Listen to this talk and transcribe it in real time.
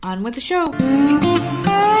On with the show.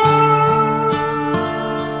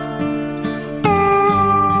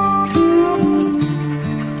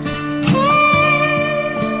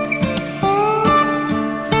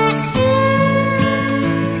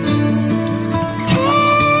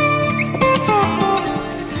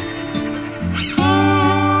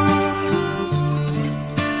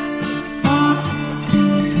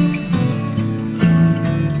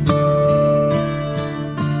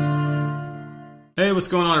 Hey, what's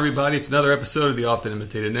going on, everybody? It's another episode of the often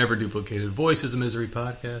imitated, never duplicated Voices of Misery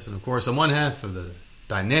podcast. And of course, I'm one half of the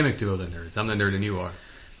dynamic duo of the nerds. I'm the nerd and you are.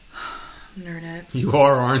 Nerdette. You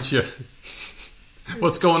are, aren't you?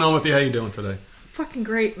 What's going on with you? How you doing today? Fucking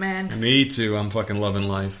great, man. Me too. I'm fucking loving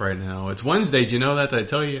life right now. It's Wednesday. Do you know that? Did I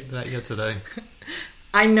tell you that yet today?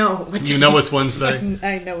 I know. You know it's Wednesday?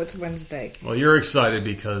 I know it's Wednesday. Well, you're excited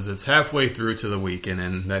because it's halfway through to the weekend,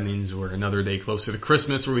 and that means we're another day closer to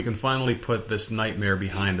Christmas where we can finally put this nightmare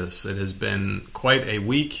behind us. It has been quite a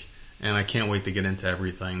week, and I can't wait to get into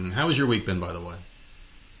everything. How has your week been, by the way?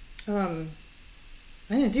 I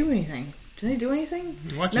didn't do anything. Did I do anything?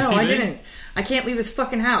 Watching no, TV? I didn't. I can't leave this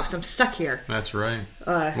fucking house. I'm stuck here. That's right.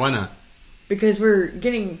 Why not? Because we're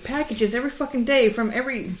getting packages every fucking day from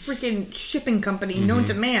every freaking shipping company known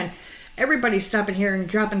to man. Everybody's stopping here and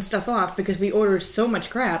dropping stuff off because we order so much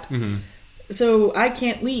crap. Mm-hmm. So I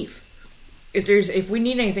can't leave. If we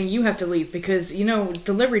need anything, you have to leave because, you know,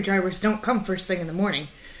 delivery drivers don't come first thing in the morning.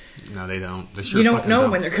 No, they don't. They sure you don't know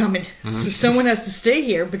when they're coming. Mm-hmm. So someone has to stay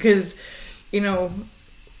here because, you know,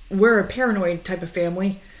 we're a paranoid type of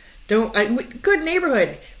family. Good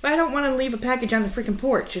neighborhood, but I don't want to leave a package on the freaking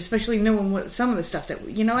porch, especially knowing what some of the stuff that,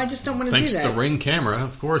 you know, I just don't want to do that. Thanks to Ring Camera,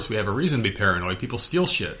 of course, we have a reason to be paranoid. People steal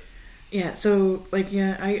shit. Yeah, so, I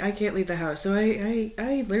can't leave the house. So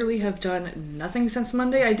I literally have done nothing since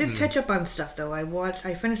Monday. I did catch up on stuff, though.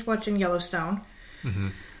 I finished watching Yellowstone.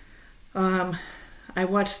 Mm-hmm. I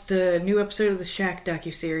watched the new episode of the Shaq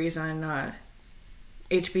docuseries on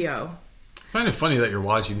HBO. I find it funny that you're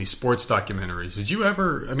watching these sports documentaries. Did you give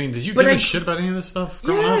a shit about any of this stuff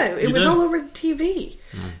growing up? Yeah, it was all over the TV.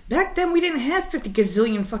 Back then, we didn't have 50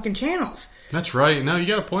 gazillion fucking channels. That's right. No, you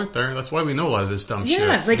got a point there. That's why we know a lot of this dumb shit.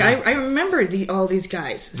 I remember all these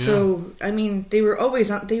guys. So, I mean, they were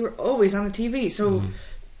always on the TV. So,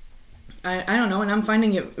 I don't know, and I'm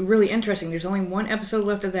finding it really interesting. There's only one episode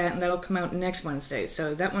left of that, and that'll come out next Wednesday.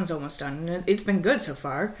 So, that one's almost done. And it's been good so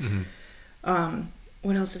far. Mm-hmm.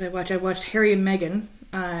 What else did I watch? I watched Harry and Meghan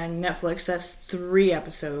on Netflix. That's 3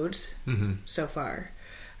 episodes so far.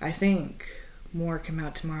 I think more come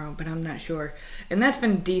out tomorrow, but I'm not sure. And that's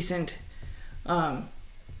been decent. The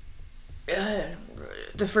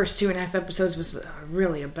first 2.5 episodes was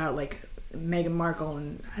really about, like, Meghan Markle,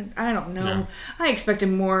 and I don't know. Yeah. I expected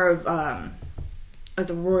more of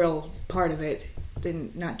the royal part of it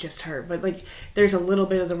than not just her. But, like, there's a little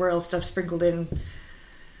bit of the royal stuff sprinkled in.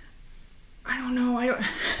 I don't know. I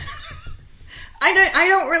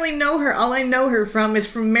don't really know her. All I know her from is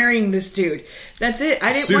from marrying this dude. That's it.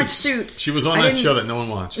 I didn't watch Suits. She was on that show that no one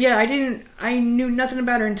watched. Yeah, I knew nothing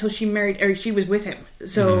about her until she married, or she was with him.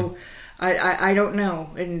 So I don't know.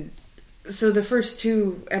 And so the first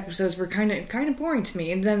 2 episodes were kind of boring to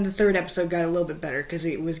me, and then the 3rd episode got a little bit better because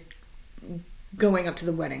it was going up to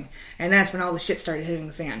the wedding, and that's when all the shit started hitting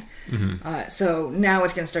the fan. So now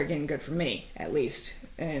it's going to start getting good for me, at least.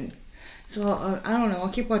 And so, I don't know. I'll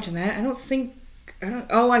keep watching that. I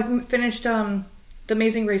finished The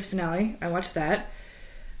Amazing Race finale. I watched that.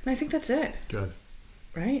 And I think that's it. Good.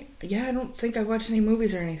 Right? Yeah, I don't think I watched any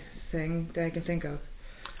movies or anything that I can think of.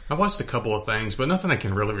 I watched a couple of things, but nothing I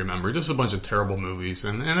can really remember. Just a bunch of terrible movies.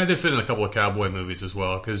 And I did fit in a couple of cowboy movies as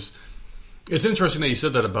well, because it's interesting that you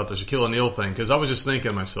said that about the Shaquille O'Neal thing, because I was just thinking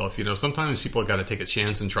to myself, you know, sometimes people got to take a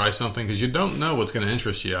chance and try something, because you don't know what's going to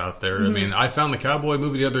interest you out there. I mean, I found the cowboy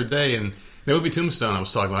movie the other day, and the movie Tombstone I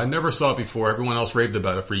was talking about, I never saw it before. Everyone else raved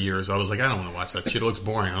about it for years. I was like, I don't want to watch that shit. It looks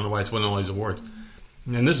boring. I don't know why it's winning all these awards.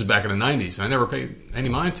 And this is back in the 90s. I never paid any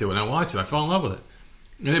mind to it, and I watched it. I fell in love with it.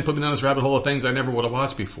 And then put me down this rabbit hole of things I never would have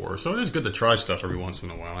watched before. So it is good to try stuff every once in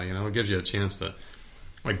a while, you know. It gives you a chance to,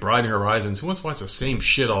 like, broaden your horizons. Who wants to watch the same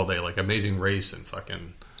shit all day, like Amazing Race and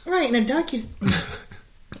fucking... Right, and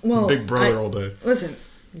well, Big Brother all day. Listen.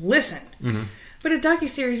 But a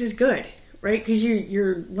docuseries is good, right? Because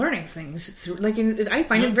you're learning things. I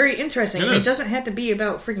find it very interesting. It doesn't have to be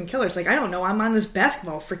about freaking killers. Like, I don't know. I'm on this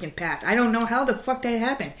basketball freaking path. I don't know how the fuck that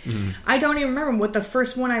happened. I don't even remember what the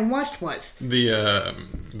first one I watched was. The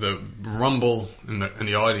rumble in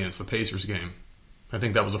the audience, the Pacers game. I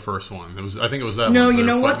think that was the first one. I think it was that. No, one you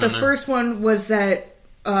know what? The first one was that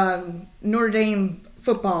Notre Dame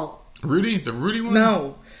football. Rudy? The Rudy one?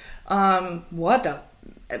 No. What the?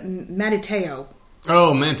 Mateo.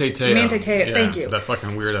 Oh, Manti Te'o. Yeah, thank you. That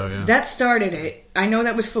fucking weirdo, yeah. That started it. I know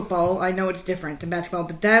that was football. I know it's different than basketball,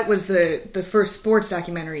 but that was the first sports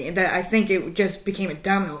documentary. And that I think it just became a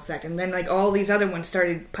domino effect. And then, like, all these other ones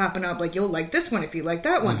started popping up. Like, you'll like this one if you like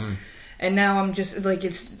that one. Mm-hmm. And now I'm just, like,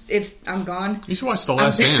 I'm gone. You should watch The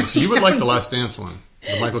Last Dance. You would like The Last Dance one.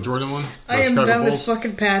 The Michael Jordan one? I am down this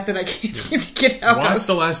fucking path that I can't seem to get out of. Watch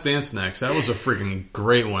The Last Dance next. That was a freaking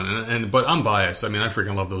great one. But I'm biased. I mean, I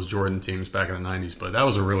freaking love those Jordan teams back in the 90s. But that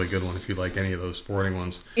was a really good one if you like any of those sporting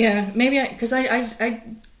ones. Yeah, maybe because I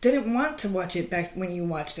didn't want to watch it back when you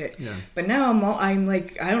watched it. Yeah. But now I'm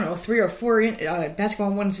like, I don't know, 3 or 4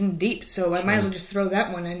 basketball ones in deep. So I might as well just throw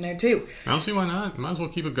that one in there too. I don't see why not. Might as well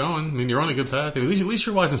keep it going. I mean, you're on a good path. At least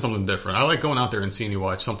you're watching something different. I like going out there and seeing you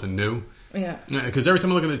watch something new. Yeah. Because every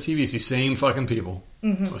time I look at the TV, it's the same fucking people.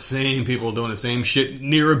 Mm-hmm. The same people doing the same shit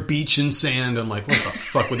near a beach in sand. I'm like, what the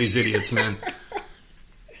fuck with these idiots, man? I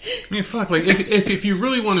mean, fuck. Like, if you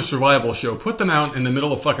really want a survival show, put them out in the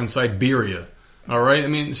middle of fucking Siberia. All right? I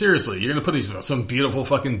mean, seriously. You're going to put some beautiful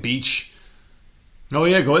fucking beach. Oh,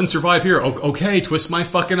 yeah, go ahead and survive here. Okay, twist my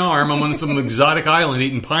fucking arm. I'm on some exotic island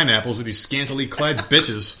eating pineapples with these scantily clad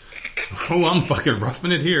bitches. Oh, I'm fucking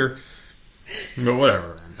roughing it here. But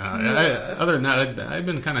whatever. Other than that, I've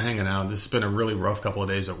been kind of hanging out. This has been a really rough couple of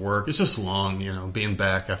days at work. It's just long, being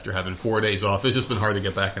back after having 4 days off. It's just been hard to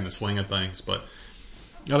get back in the swing of things. But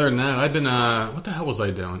other than that, I've been, what the hell was I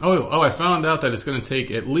doing? Oh, I found out that it's going to take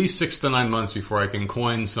at least 6 to 9 months before I can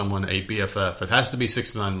coin someone a BFF. It has to be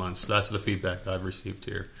 6 to 9 months. That's the feedback that I've received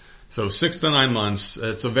here. So 6 to 9 months.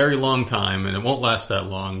 It's a very long time, and it won't last that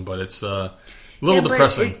long, but it's a little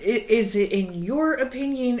depressing. Is it in your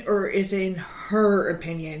opinion or is it in her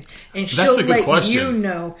opinion? And That's a good question. You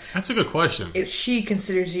know. That's a good question. If she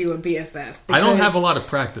considers you a BFF. I don't have a lot of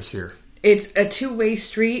practice here. It's a two-way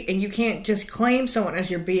street, and you can't just claim someone as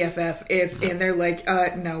your BFF and they're like,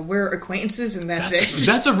 no, we're acquaintances, and that's it.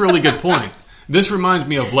 That's a really good point. This reminds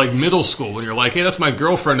me of, like, middle school, when you're like, hey, that's my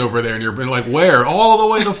girlfriend over there, and you're like, where? All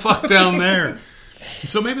the way the fuck down there.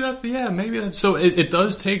 So maybe that's, so it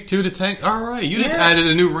does take 2 to tank. All right, you just added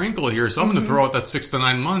a new wrinkle here, so I'm going to throw out that 6 to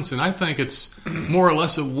 9 months, and I think it's more or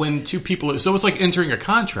less when two people, so it's like entering a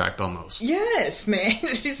contract almost. Yes, man.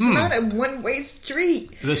 It's not a one-way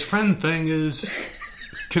street. This friend thing is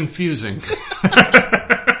confusing.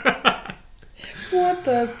 What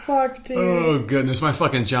the fuck, dude? Oh, goodness. My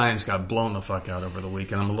fucking Giants got blown the fuck out over the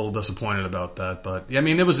weekend. I'm a little disappointed about that. But, I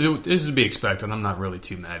mean, it was to be expected. I'm not really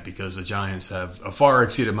too mad because the Giants have far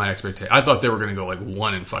exceeded my expectations. I thought they were going to go like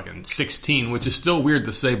 1-16, which is still weird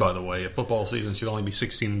to say, by the way. A football season should only be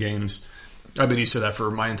 16 games. I've been used to that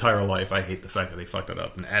for my entire life. I hate the fact that they fucked it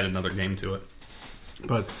up and added another game to it.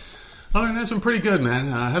 But other than that, it's been pretty good,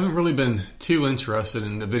 man. I haven't really been too interested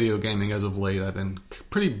in the video gaming as of late. I've been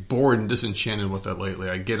pretty bored and disenchanted with it lately.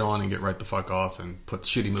 I get on and get right the fuck off and put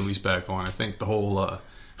shitty movies back on. I think the whole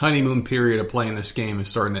honeymoon period of playing this game is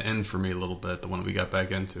starting to end for me a little bit, the one we got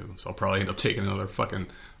back into. So I'll probably end up taking another fucking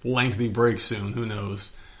lengthy break soon. Who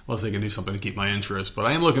knows? Unless they can do something to keep my interest. But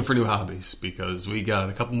I am looking for new hobbies because we got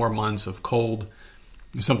a couple more months of cold.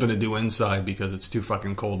 Something to do inside because it's too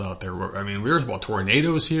fucking cold out there. I mean, there's about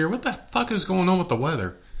tornadoes here. What the fuck is going on with the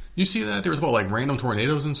weather? You see that? There was about like random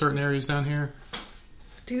tornadoes in certain areas down here.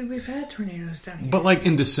 Dude, we've had tornadoes down here. But like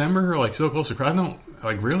in December, like so close to, I don't,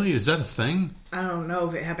 like really? Is that a thing? I don't know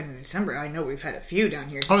if it happened in December. I know we've had a few down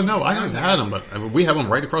here. Oh no, I haven't had them, but I mean, we have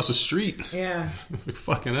them right across the street. Yeah. It's like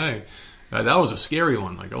fucking A. That was a scary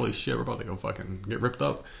one. Like, holy shit, we're about to go fucking get ripped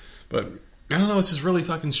up. But I don't know, it's just really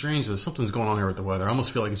fucking strange. Something's going on here with the weather. I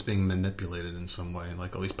almost feel like it's being manipulated in some way.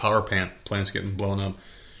 Like all these power plants getting blown up.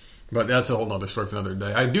 But that's a whole other story for another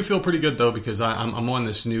day. I do feel pretty good, though, because I'm on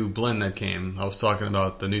this new blend that came. I was talking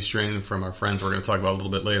about the new strain from our friends we're going to talk about a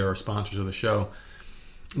little bit later, our sponsors of the show.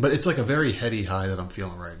 But it's like a very heady high that I'm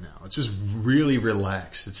feeling right now. It's just really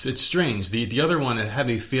relaxed. It's strange. The other one, it had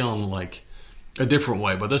me feeling like a different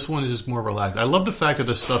way, but this one is just more relaxed. I love the fact that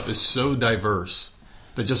this stuff is so diverse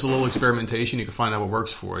that just a little experimentation, you can find out what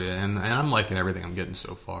works for you. And I'm liking everything I'm getting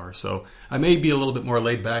so far. So I may be a little bit more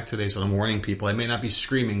laid back today, so I'm warning people. I may not be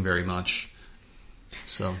screaming very much.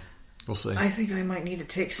 So we'll see. I think I might need to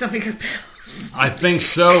take some of your pills. I think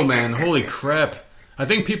so, man. Holy crap. I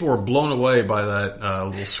think people were blown away by that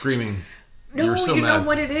little screaming. No, You're so you mad. know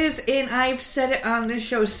what it is, and I've said it on this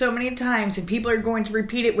show so many times, and people are going to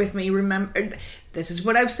repeat it with me. Remember, this is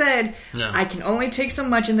what I've said. Yeah. I can only take so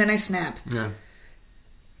much, and then I snap. Yeah.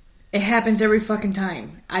 It happens every fucking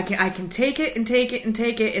time. I can take it and take it and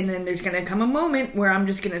take it, and then there's going to come a moment where I'm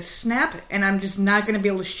just going to snap, and I'm just not going to be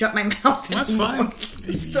able to shut my mouth anymore. That's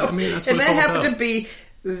fine. So, I mean, that's what and it's that all happened about. to be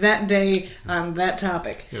that day on that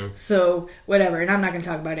topic. Yeah. So whatever, and I'm not going to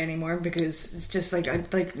talk about it anymore because it's just like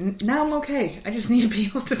now I'm okay. I just need to be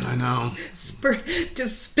able to. I know.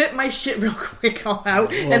 Just spit my shit real quick all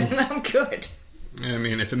out, and then I'm good. I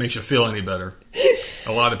mean, if it makes you feel any better,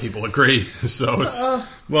 a lot of people agree. So it's a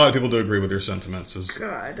lot of people do agree with your sentiments.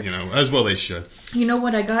 God. As well they should. You know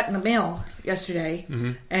what I got in the mail yesterday,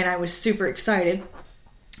 and I was super excited.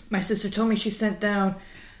 My sister told me she sent down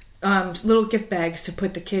little gift bags to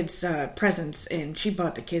put the kids' presents in. She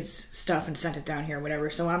bought the kids' stuff and sent it down here or whatever.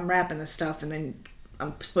 So I'm wrapping the stuff, and then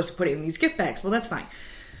I'm supposed to put it in these gift bags. Well, that's fine.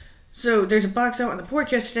 So there's a box out on the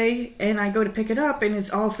porch yesterday, and I go to pick it up, and it's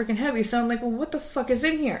all freaking heavy. So I'm like, well, what the fuck is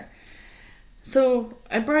in here? So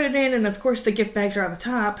I brought it in, and of course the gift bags are on the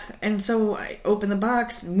top. And so I open the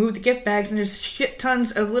box, and move the gift bags, and there's shit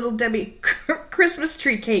tons of Little Debbie Christmas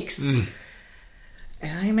tree cakes. And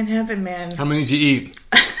I'm in heaven, man. How many did you eat?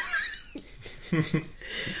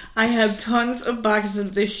 I have tons of boxes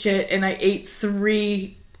of this shit, and I ate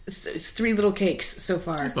three little cakes so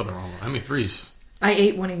far. There's nothing wrong with that. How many threes? I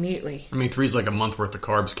ate one immediately. I mean, three's like a month worth of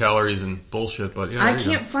carbs, calories, and bullshit, but yeah. I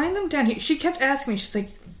can't find them down here. She kept asking me, she's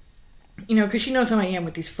like, because she knows how I am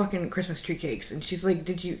with these fucking Christmas tree cakes. And she's like,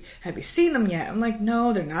 have you seen them yet? I'm like,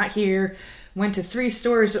 no, they're not here. Went to 3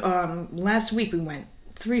 stores, last week we went.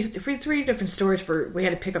 Three different stores we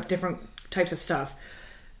had to pick up different types of stuff.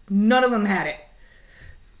 None of them had it.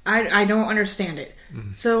 I don't understand it.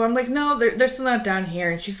 So I'm like, no, they're still not down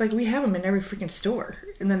here. And she's like, we have them in every freaking store.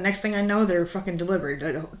 And the next thing I know, they're fucking delivered.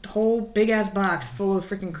 A whole big-ass box full of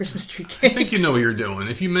freaking Christmas tree cakes. I think you know what you're doing.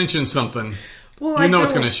 If you mention something, well, you know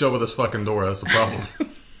it's going to show up at this fucking door. That's the problem.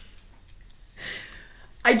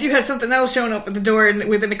 I do have something else showing up at the door, and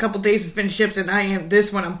within a couple days it's been shipped, and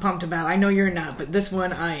this one I'm pumped about. I know you're not, but this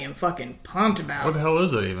one I am fucking pumped about. What the hell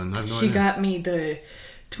is it even? I have no idea. She got me the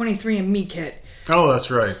 23andMe kit. Oh, that's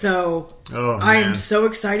right. So, I am so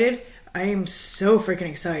excited. I am so freaking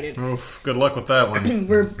excited. Oof, good luck with that one.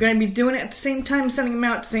 We're going to be doing it at the same time, sending them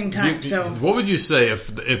out at the same time. What would you say if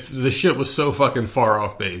the shit was so fucking far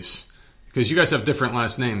off base? Because you guys have different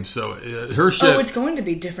last names, so her shit... Oh, it's going to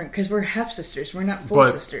be different, because we're half-sisters. We're not full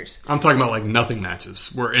sisters. I'm talking about, like, nothing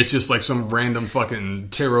matches, where it's just, like, some random fucking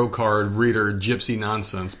tarot card reader gypsy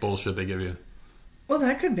nonsense bullshit they give you. Well,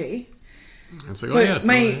 that could be. It's like, but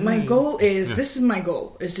my goal is, this is my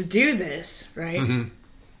goal, is to do this, right? Mm-hmm.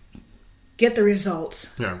 Get the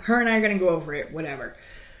results. Yeah. Her and I are going to go over it, whatever.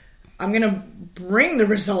 I'm going to bring the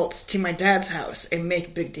results to my dad's house and make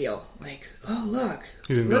a big deal. Like, oh, look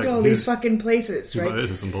at all these fucking places, right? This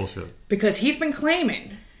is some bullshit. Because he's been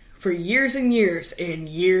claiming for years and years and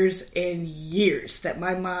years and years that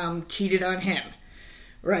my mom cheated on him,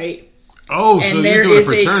 right? Oh, and so you're doing a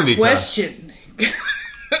paternity question. Test.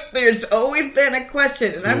 There's always been a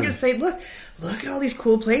question. And I'm going to say, look at all these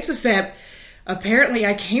cool places that apparently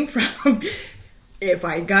I came from. If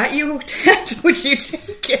I got you tapped, would you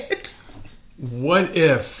take it? What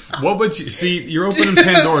would you... See, you're opening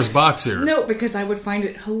Pandora's box here. No, because I would find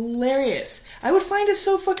it hilarious. I would find it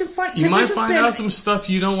so fucking fun. You might find out some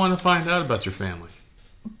stuff you don't want to find out about your family.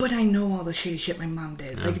 But I know all the shitty shit my mom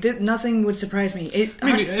did. Yeah. Like, nothing would surprise me.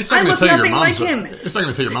 I look nothing like him. It's not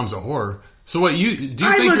going to tell your mom's a whore. So what, you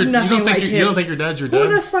don't think your dad's your dad?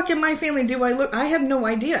 Who the fuck in my family do I look? I have no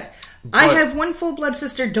idea. But I have one full-blood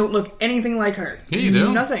sister, don't look anything like her. Yeah, you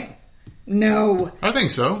do? Nothing. No. I think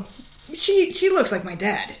so. She looks like my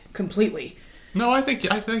dad, completely. No, I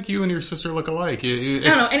think you and your sister look alike. I don't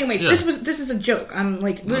know. Anyways, this is a joke. I'm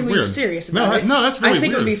like literally serious about it. No, that's really weird. I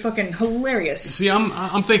think it would be fucking hilarious. See,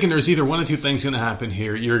 I'm thinking there's either one of two things going to happen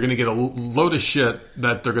here. You're going to get a load of shit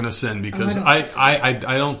that they're going to send because I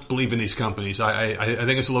don't believe in these companies. I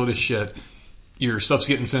think it's a load of shit. Your stuff's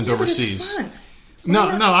getting sent overseas. But it's fun. No,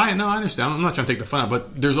 I understand. I'm not trying to take the fun out,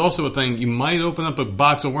 but there's also a thing. You might open up a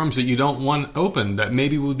box of worms that you don't want open that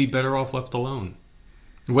maybe would be better off left alone.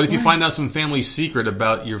 What if you find out some family secret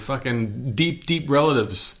about your fucking deep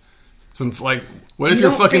relatives? What if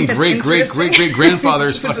your fucking great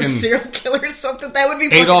grandfather's fucking serial killer or something? That would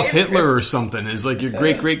be Adolf Hitler or something is like your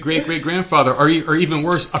great grandfather, or even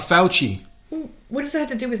worse, a Fauci. What does that have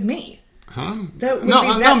to do with me? Huh?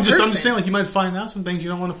 I'm just saying, like, you might find out some things you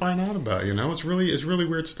don't want to find out about. You know, it's really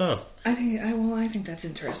weird stuff. I think that's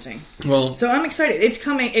interesting. Well, so I'm excited. It's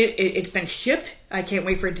coming. It's been shipped. I can't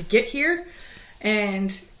wait for it to get here,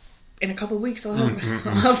 and in a couple of weeks I'll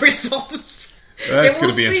have results. That's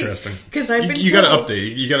going to be interesting. Because I've been you got to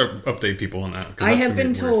update. You got to update people on that. I have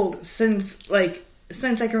been told since I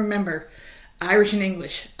can remember, Irish and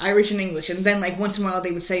English, and then like once in a while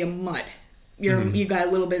they would say a mud. You got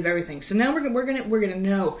a little bit of everything. So now we're gonna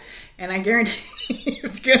know, and I guarantee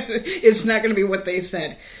it's not gonna be what they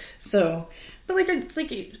said. So, but it's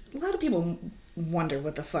like a lot of people wonder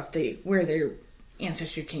what the fuck where their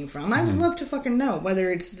ancestry came from. I would love to fucking know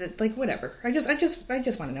whether it's like whatever. I just want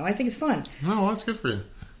to know. I think it's fun. No, well, that's good for you.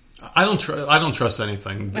 I don't trust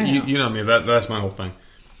anything. You know me. That's my whole thing.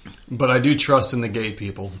 But I do trust in the gay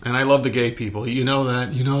people, and I love the gay people. You know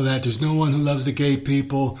that. There's no one who loves the gay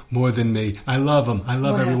people more than me. I love them. I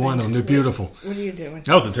love every one of them. They're beautiful. What are you doing?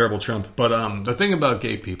 That was a terrible Trump. But the thing about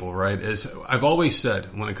gay people, right, is I've always said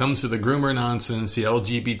when it comes to the groomer nonsense, the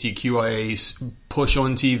LGBTQIA push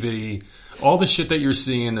on TV, all the shit that you're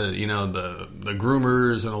seeing, the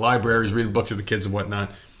groomers and the libraries reading books of the kids and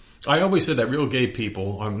whatnot. I always said that real gay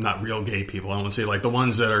people, not real gay people, I don't want to say like the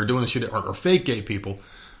ones that are doing shit are fake gay people.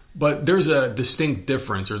 But there's a distinct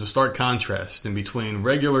difference. There's a stark contrast in between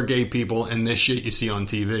regular gay people and this shit you see on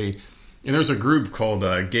TV. And there's a group called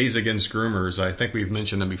Gays Against Groomers. I think we've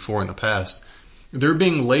mentioned them before in the past. They're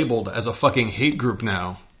being labeled as a fucking hate group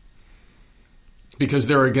now because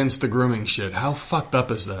they're against the grooming shit. How fucked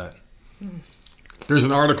up is that? There's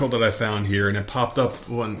an article that I found here, and it popped up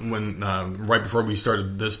when right before we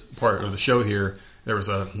started this part of the show here. There was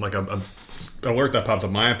a alert that popped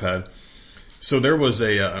up my iPad. So there was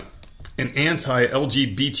an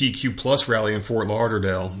anti-LGBTQ plus rally in Fort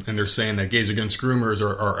Lauderdale, and they're saying that Gays Against Groomers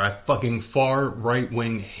are a fucking far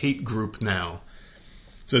right-wing hate group now.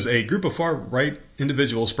 It says a group of far-right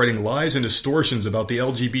individuals spreading lies and distortions about the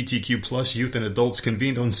LGBTQ plus youth and adults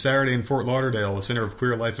convened on Saturday in Fort Lauderdale, a center of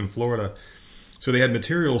queer life in Florida. So they had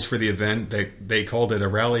materials for the event. They called it a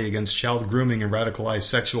rally against child grooming and radicalized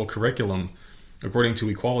sexual curriculum, according to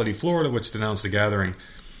Equality Florida, which denounced the gathering.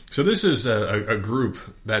 So this is a group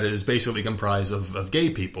that is basically comprised of gay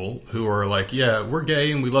people who are like, yeah, we're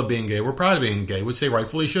gay and we love being gay. We're proud of being gay, which they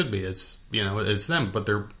rightfully should be. It's them, but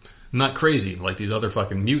they're not crazy like these other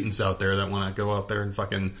fucking mutants out there that want to go out there and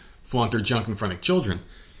fucking flaunt their junk in front of children.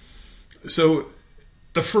 So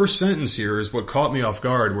the first sentence here is what caught me off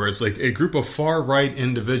guard, where it's like a group of far right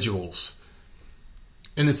individuals.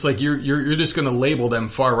 And it's like you're just going to label them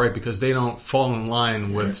far right because they don't fall in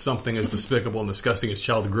line with something as despicable and disgusting as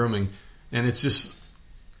child grooming. And it's just,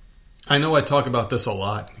 I know I talk about this a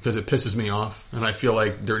lot because it pisses me off, and I feel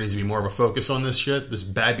like there needs to be more of a focus on this shit, this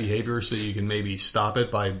bad behavior, so you can maybe stop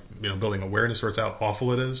it by building awareness towards how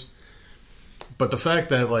awful it is. But the fact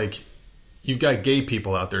that like you've got gay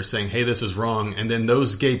people out there saying, hey, this is wrong, and then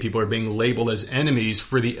those gay people are being labeled as enemies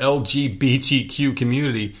for the LGBTQ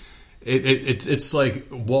community. It's like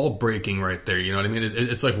wall breaking right there. You know what I mean?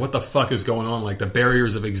 It's like, what the fuck is going on? Like the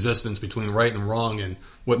barriers of existence between right and wrong and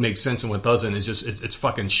what makes sense and what doesn't is just, it's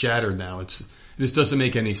fucking shattered now. This doesn't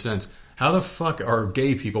make any sense. How the fuck are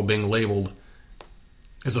gay people being labeled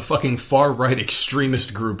as a fucking far right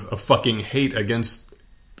extremist group of fucking hate against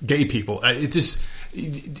gay people?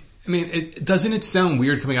 Doesn't it sound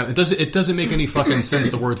weird coming out? It doesn't make any fucking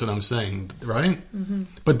sense, the words that I'm saying, right? Mm-hmm.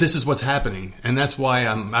 But this is what's happening, and that's why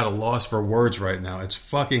I'm at a loss for words right now. It's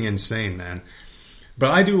fucking insane, man.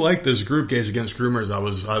 But I do like this group, Gays Against Groomers. I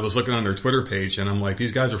was looking on their Twitter page, and I'm like,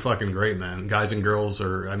 these guys are fucking great, man. Guys and girls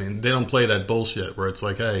they don't play that bullshit where it's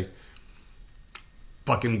like, hey,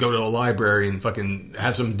 fucking go to the library and fucking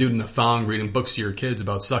have some dude in a thong reading books to your kids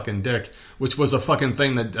about sucking dick, which was a fucking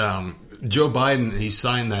thing that Joe Biden, he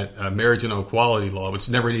signed that marriage and equality law, which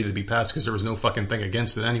never needed to be passed because there was no fucking thing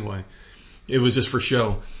against it anyway. It was just for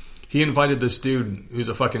show. He invited this dude who's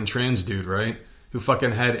a fucking trans dude, right? Who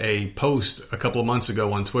fucking had a post a couple of months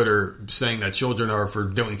ago on Twitter saying that children are for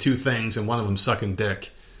doing two things and one of them sucking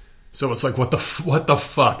dick. So it's like, what the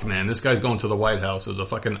fuck, man? This guy's going to the White House as a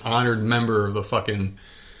fucking honored member of the fucking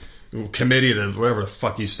committee to whatever the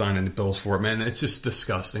fuck he's signing the bills for. Man, it's just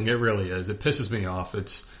disgusting. It really is. It pisses me off.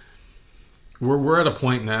 We're at a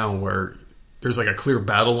point now where there's like a clear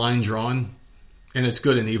battle line drawn, and it's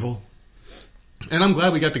good and evil. And I'm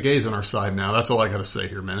glad we got the gays on our side now. That's all I got to say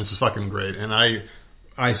here, man. This is fucking great. And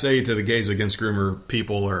I say to the Gays Against Groomer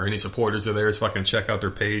people or any supporters of theirs, fucking check out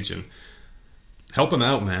their page and help them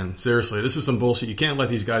out, man. Seriously, this is some bullshit. You can't let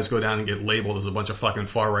these guys go down and get labeled as a bunch of fucking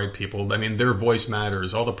far-right people. I mean, their voice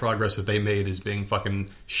matters. All the progress that they made is being fucking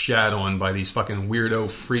shat on by these fucking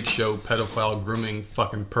weirdo, freak show, pedophile, grooming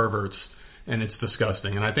fucking perverts. And it's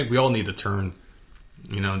disgusting. And I think we all need to turn,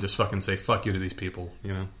 and just fucking say fuck you to these people,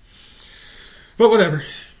 But whatever.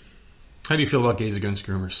 How do you feel about Gays Against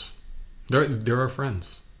Groomers? They're our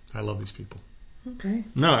friends. I love these people. Okay.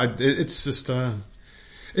 No, it's just...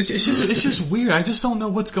 It's just weird. I just don't know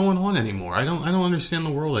what's going on anymore. I don't understand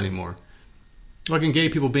the world anymore. Fucking gay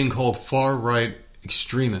people being called far right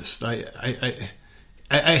extremists. I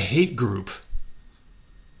hate group.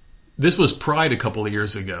 This was Pride a couple of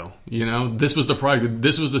years ago. You know, this was the Pride.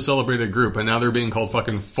 This was the celebrated group, and now they're being called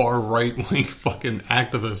fucking far right wing fucking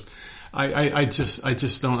activists. I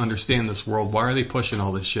just don't understand this world. Why are they pushing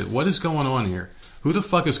all this shit? What is going on here? Who the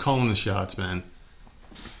fuck is calling the shots, man?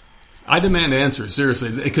 I demand answers,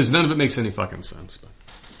 seriously, because none of it makes any fucking sense. But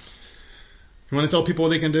you want to tell people what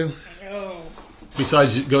they can do? No.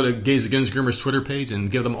 Besides, go to Gays Against Groomers Twitter page and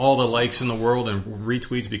give them all the likes in the world and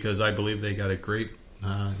retweets, because I believe they got a great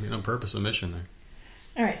purpose and mission there.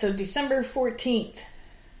 All right, so December 14th.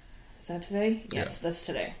 Is that today? Yes, yeah. That's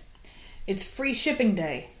today. It's Free Shipping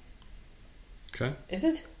Day. Okay. Is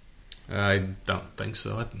it? I don't think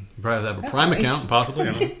so. I probably have a Prime account, possibly.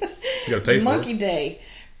 I don't know. You got to pay for Monkey it. Day.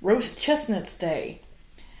 Roast Chestnuts Day.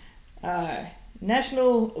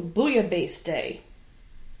 National Bouillabaisse Day.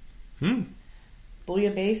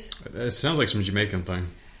 Bouillabaisse? It sounds like some Jamaican thing.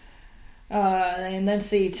 And then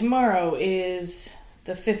see, tomorrow is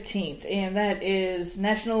the 15th, and that is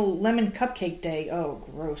National Lemon Cupcake Day. Oh,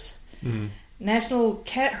 gross. Mm-hmm. National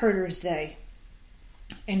Cat Herders Day.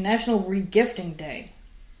 And National Regifting Day.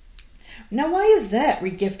 Now, why is that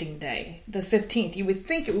Regifting Day, the 15th? You would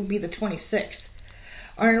think it would be the 26th.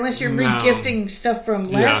 Or unless you're regifting stuff from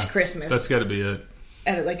last Christmas. That's got to be it.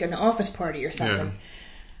 At like an office party or something.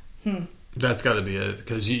 Yeah. That's got to be it.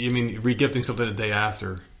 Because, regifting something the day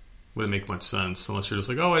after wouldn't make much sense. Unless you're just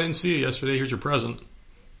like, oh, I didn't see you yesterday. Here's your present.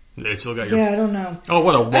 They still got your... Yeah, I don't know. Oh,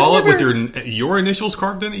 what, a wallet with your initials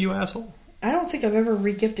carved in it, you asshole? I don't think I've ever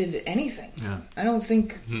regifted anything. Yeah. I don't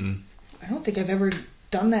think I've ever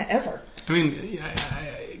done that ever. I mean,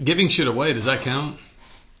 giving shit away, does that count?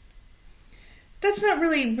 That's not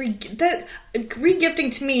really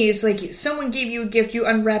regifting to me is like someone gave you a gift, you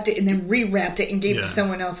unwrapped it and then rewrapped it and gave it to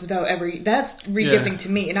someone else without ever. That's regifting to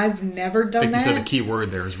me, and I've never done that. I think you said the key word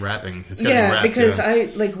there is wrapping. It's gotta be wrapped,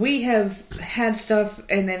 because we have had stuff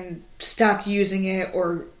and then stopped using it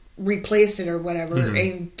or replaced it or whatever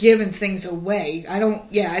and given things away. I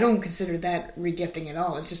don't consider that regifting at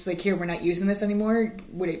all. It's just like, here, we're not using this anymore.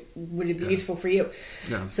 Would it be useful for you?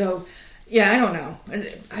 Yeah. So I don't know.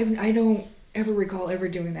 I don't ever recall ever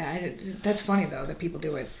doing that. That's funny though that people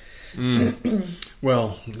do it.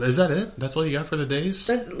 Well, is that it? That's all you got for the days?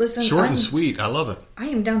 Listen, short and sweet. I love it. I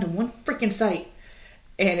am down to one freaking site.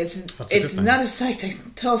 And it's not a site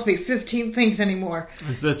that tells me 15 things anymore.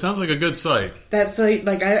 That sounds like a good site. That site,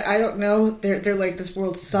 like, I don't know. They're like, this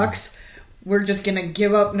world sucks. We're just going to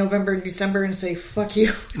give up November and December and say, fuck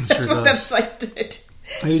you. That's what that site did.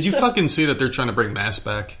 Hey, did you fucking see that they're trying to bring masks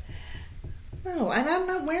back? No, and I'm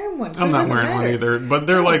not wearing one. So I'm not wearing one either. But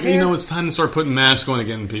they're like, it's time to start putting masks on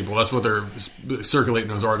again, people. That's what they're circulating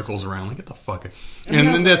those articles around. Like, get the fuck out. And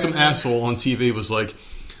then that some asshole on TV was like,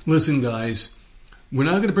 listen, guys, we're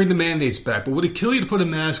not going to bring the mandates back, but would it kill you to put a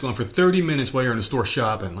mask on for 30 minutes while you're in the store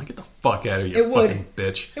shopping? Like, get the fuck out of here, you fucking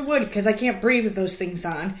bitch. It would, because I can't breathe with those things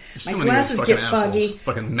on. My glasses get foggy.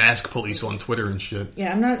 Fucking mask police on Twitter and shit.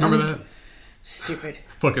 Yeah, I'm not... Remember that? Stupid.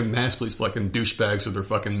 Fucking mask police, fucking douchebags with their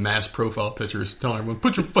fucking mask profile pictures, telling everyone,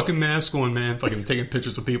 put your fucking mask on, man. Fucking taking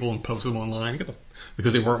pictures of people and posting them online.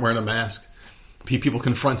 Because they weren't wearing a mask. People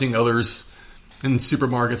confronting others in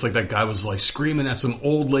supermarkets, like that guy was like screaming at some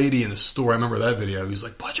old lady in the store. I remember that video. He was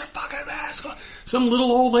like, put your fucking mask on. Some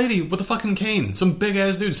little old lady with a fucking cane. Some big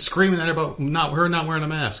ass dude screaming at her about not wearing a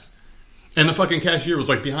mask. And the fucking cashier was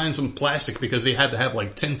like behind some plastic because they had to have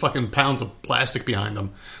like 10 fucking pounds of plastic behind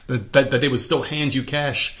them. That they would still hand you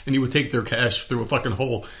cash and you would take their cash through a fucking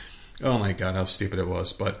hole. Oh my God, how stupid it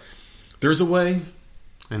was. But there's a way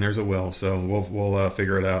and there's a will. So we'll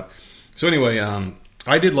figure it out. So anyway,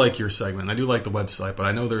 I did like your segment. I do like the website, but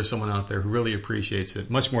I know there's someone out there who really appreciates it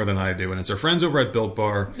much more than I do, and it's our friends over at Built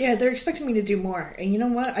Bar. Yeah, they're expecting me to do more, and you know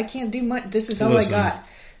what? I can't do much. This is all I got.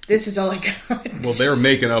 Well, they're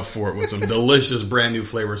making up for it with some delicious brand new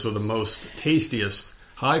flavors of the most tastiest,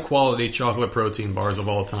 high-quality chocolate protein bars of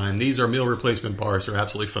all time. These are meal replacement bars. They're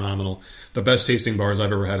absolutely phenomenal. The best tasting bars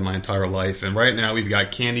I've ever had in my entire life. And right now we've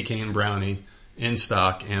got Candy Cane Brownie in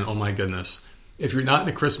stock, and oh my goodness. If you're not in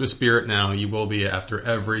the Christmas spirit now, you will be after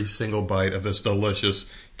every single bite of this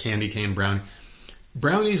delicious candy cane brownie.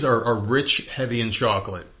 Brownies are rich, heavy in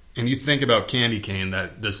chocolate. And you think about candy cane,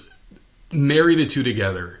 that just marry the two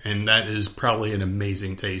together. And that is probably an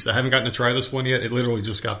amazing taste. I haven't gotten to try this one yet. It literally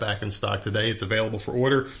just got back in stock today. It's available for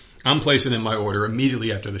order. I'm placing in my order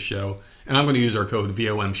immediately after the show. And I'm going to use our code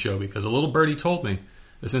VOMSHOW because a little birdie told me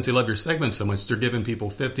that since they love your segment so much, they're giving people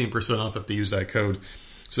 15% off if they use that code.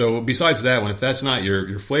 So besides that one, if that's not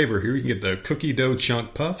your flavor, here you can get the cookie dough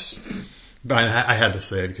chunk puffs. But I had to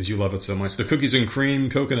say it because you love it so much. The cookies and cream,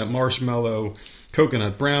 coconut marshmallow,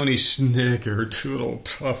 coconut brownie,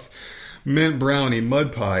 snickerdoodle puff, mint brownie,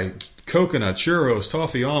 mud pie, coconut, churros,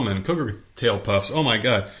 toffee almond, cougar tail puffs. Oh my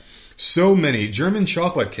god. So many. German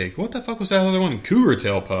chocolate cake. What the fuck was that other one? Cougar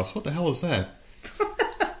tail puffs. What the hell is that?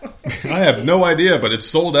 I have no idea, but it's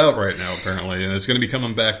sold out right now apparently, and it's going to be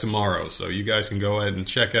coming back tomorrow. So you guys can go ahead and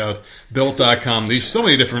check out Built.com. There's so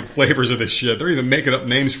many different flavors of this shit. They're even making up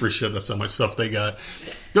names for shit. That's how much stuff they got.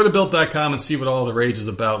 Go to Built.com and see what all the rage is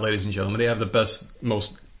about, ladies and gentlemen. They have the best,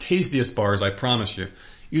 most tastiest bars, I promise you.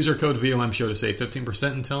 Use our code VOM show to save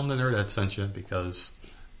 15% and tell them the Nerdette sent you because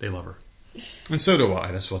they love her. And so do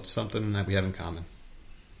I. That's something that we have in common.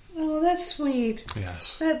 Oh, that's sweet.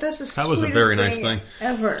 Yes. That's the sweetest That was a very nice thing.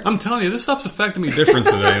 Ever. I'm telling you, this stuff's affecting me different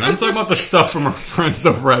today. And I'm talking about the stuff from our friends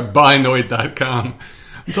over at Binoid.com.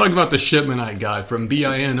 I'm talking about the shipment I got from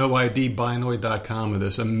BINOID, Binoid.com, of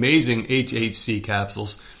this amazing HHC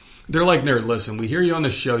capsules. They're like, nerd, listen, we hear you on the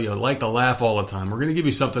show. You like to laugh all the time. We're going to give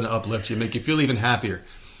you something to uplift you, make you feel even happier.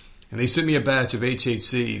 And they sent me a batch of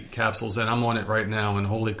HHC capsules, and I'm on it right now, and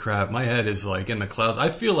holy crap, my head is like in the clouds. I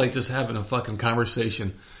feel like just having a fucking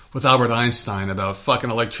conversation with Albert Einstein about fucking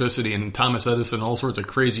electricity and Thomas Edison and all sorts of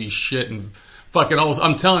crazy shit and fucking all.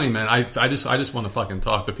 I'm telling you, man, I just want to fucking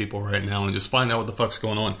talk to people right now and just find out what the fuck's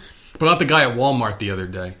going on. But not the guy at Walmart the other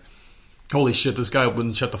day. Holy shit, this guy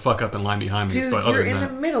wouldn't shut the fuck up in line behind me. Dude, but other you're than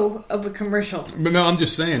in the middle of a commercial. But no, I'm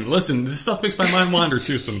just saying, listen, this stuff makes my mind wander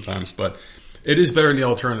too sometimes, but it is better than the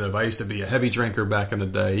alternative. I used to be a heavy drinker back in the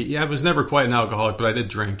day. Yeah, I was never quite an alcoholic, but I did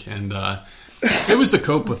drink, and it was to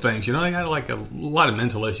cope with things. You know, I had like a lot of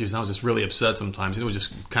mental issues, and I was just really upset sometimes, and it would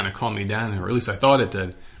just kind of calm me down, or at least I thought it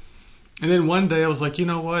did. And then one day I was like, you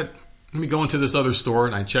know what? Let me go into this other store,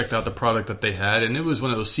 and I checked out the product that they had, and it was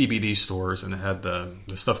one of those CBD stores, and it had the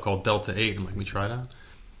stuff called Delta 8. I'm like, let me try it out.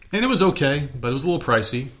 And it was okay, but it was a little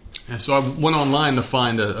pricey. And so I went online to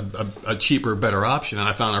find a cheaper, better option, and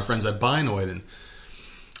I found our friends at Binoid, and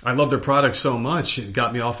I love their product so much. It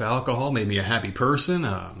got me off alcohol, made me a happy person,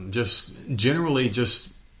 just generally just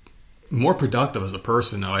more productive as a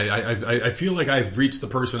person. I feel like I've reached the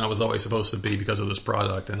person I was always supposed to be because of this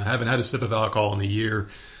product, and I haven't had a sip of alcohol in a year.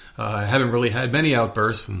 I haven't really had many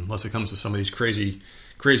outbursts, unless it comes to some of these crazy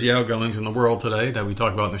outgoings in the world today that we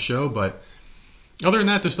talk about in the show. But other than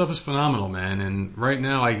that, this stuff is phenomenal, man. And right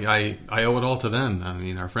now, I owe it all to them. I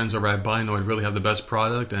mean, our friends over at Binoid really have the best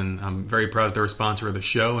product, and I'm very proud that they're a sponsor of the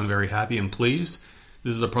show and very happy and pleased.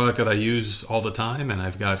 This is a product that I use all the time, and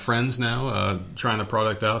I've got friends now trying the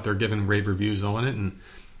product out. They're giving rave reviews on it, and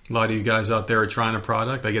a lot of you guys out there are trying a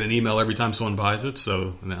product. I get an email every time someone buys it,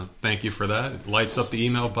 so thank you for that. It lights up the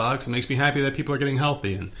email box. It makes me happy that people are getting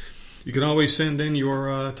healthy, and you can always send in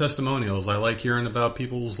your testimonials. I like hearing about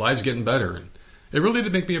people's lives getting better, and it really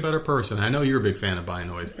did make me a better person. I know you're a big fan of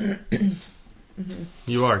Binoid. Mm-hmm.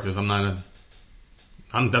 You are, because I'm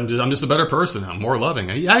just a better person. I'm more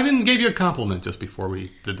loving. I even gave you a compliment just before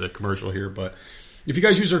we did the commercial here, but if you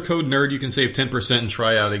guys use our code NERD, you can save 10% and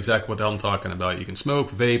try out exactly what the hell I'm talking about. You can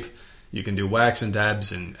smoke, vape, you can do wax and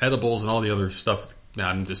dabs and edibles and all the other stuff.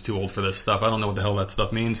 I'm just too old for this stuff. I don't know what the hell that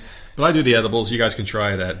stuff means. But I do the edibles. You guys can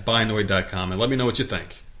try it at Binoid.com and let me know what you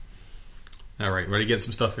think. All right, ready to get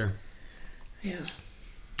some stuff here? Yeah.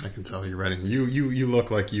 I can tell you're ready. You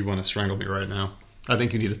look like you want to strangle me right now. I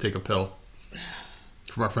think you need to take a pill.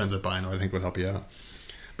 From our friends at Binoid, I think would help you out.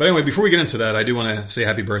 But anyway, before we get into that, I do want to say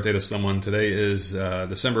happy birthday to someone. Today is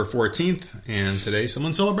December 14th, and today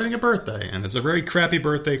someone's celebrating a birthday. And it's a very crappy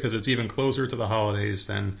birthday because it's even closer to the holidays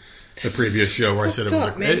than the previous show where I said it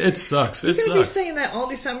was. It sucks. You're going to be saying that all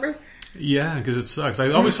December? Yeah, because it sucks. I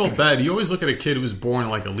always felt bad. You always look at a kid who was born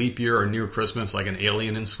like a leap year or near Christmas, like an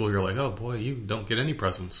alien in school. You're like, oh boy, you don't get any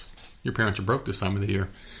presents. Your parents are broke this time of the year.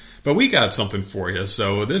 But we got something for you.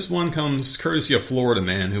 So this one comes courtesy of Florida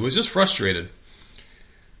man who was just frustrated.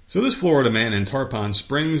 So this Florida man in Tarpon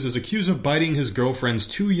Springs is accused of biting his girlfriend's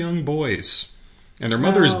 2 young boys. And their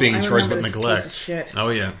mother is being charged with neglect. Oh,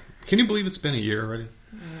 yeah. Can you believe it's been a year already?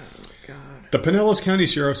 Oh, God. The Pinellas County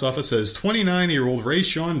Sheriff's Office says 29-year-old Ray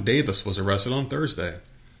Sean Davis was arrested on Thursday.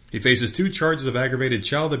 He faces 2 charges of aggravated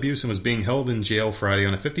child abuse and was being held in jail Friday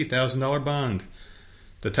on a $50,000 bond.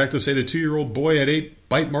 Detectives say the 2-year-old boy had 8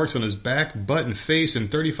 bite marks on his back, butt, and face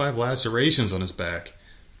and 35 lacerations on his back.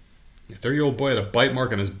 The 30-year-old boy had a bite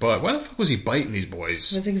mark on his butt. Why the fuck was he biting these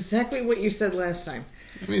boys? That's exactly what you said last time.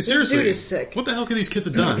 I mean, seriously. This dude is sick. What the hell could these kids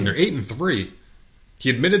have done? They're 8 and 3. He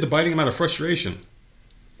admitted to biting them out of frustration.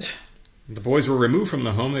 The boys were removed from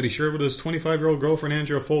the home that he shared with his 25-year-old girlfriend,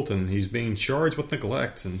 Andrea Fulton. He's being charged with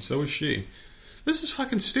neglect, and so is she. This is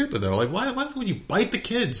fucking stupid, though. Like, why would you bite the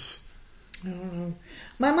kids? I don't know.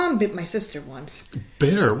 My mom bit my sister once.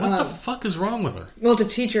 Bit her? What the fuck is wrong with her? Well, to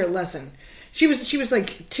teach her a lesson. She was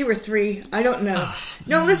like 2 or 3. I don't know.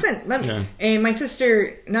 No, listen. Let me. Yeah. And my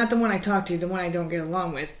sister, not the one I talk to, the one I don't get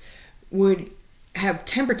along with, would have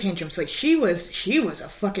temper tantrums. Like she was a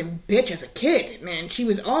fucking bitch as a kid, man. She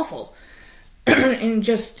was awful. And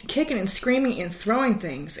just kicking and screaming and throwing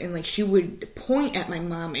things. And like she would point at my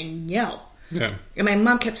mom and yell. Yeah. And my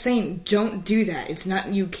mom kept saying, don't do that. It's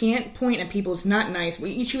not, you can't point at people. It's not nice.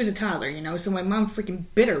 She was a toddler, you know, so my mom freaking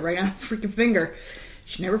bit her right on the freaking finger.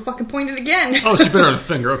 She never fucking pointed again. Oh, she bit her on the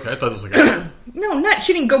finger. Okay, I thought it was like a... No,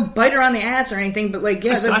 she didn't go bite her on the ass or anything, but like,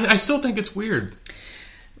 yeah. I still think it's weird.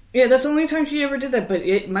 Yeah, that's the only time she ever did that,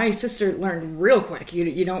 but my sister learned real quick.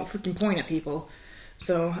 You don't freaking point at people.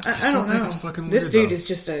 So, I don't know. It's fucking weird, this dude is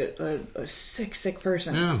just a sick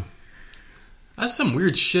person. Yeah. That's some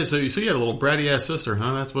weird shit. So you had a little bratty ass sister,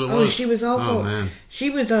 huh? That's what it was. Oh, she was awful. Oh man, she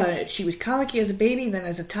was colicky as a baby. Then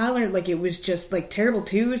as a toddler, like it was just like terrible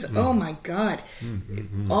twos. Oh my god,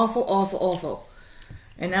 awful.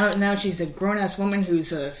 And now she's a grown ass woman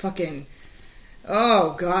who's a fucking.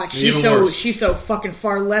 Oh god, she's so fucking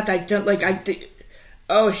far left.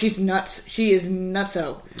 Oh, she's nuts. She is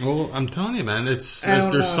nutso. Well, I'm telling you, man, there's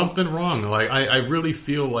something wrong. Like I really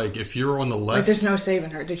feel like if you're on the left, like there's no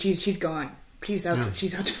saving her. She's gone. She's out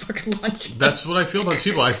to fucking lunch. That's what I feel about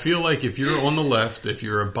people. I feel like if you're on the left, if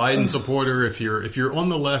you're a Biden supporter, if you're on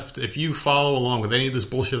the left, if you follow along with any of this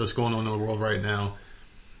bullshit that's going on in the world right now,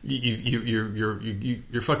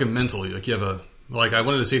 you're fucking mentally like you have a like I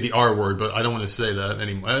wanted to say the R word, but I don't want to say that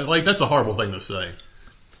anymore. Like that's a horrible thing to say.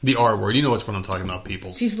 The R word. You know what I'm talking about,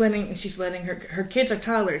 people. She's letting her kids are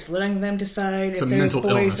toddlers, letting them decide if there's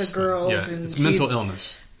boys or girls. Yeah, it's mental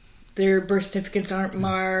illness. Their birth certificates aren't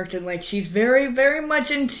marked, and like she's very, very much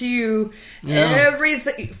into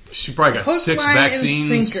everything. She probably got 6 vaccines.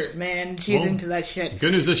 And sinker, man. She's into that shit.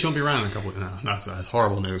 Good news is she won't be around in a couple. No, that's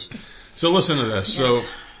horrible news. So listen to this. Yes. So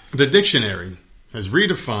the dictionary has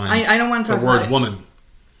redefined. I don't want to talk the word about it. woman,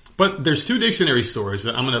 but there's 2 dictionary stories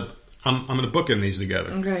that I'm gonna bookend these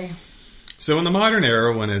together. Okay. So in the modern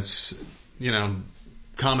era, when it's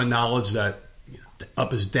common knowledge that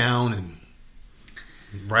up is down and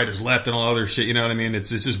right is left and all other shit, you know what I mean? It's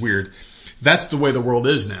just weird. That's the way the world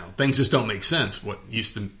is now. Things just don't make sense. What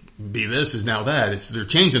used to be this is now that. They're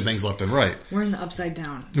changing things left and right. We're in the upside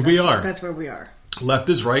down. We are. That's where we are. Left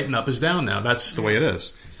is right and up is down now. That's the way it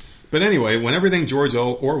is. But anyway, when everything George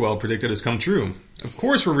Orwell predicted has come true, of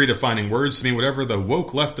course we're redefining words to mean whatever the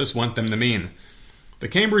woke leftists want them to mean. The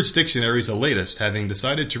Cambridge Dictionary is the latest, having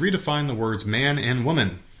decided to redefine the words man and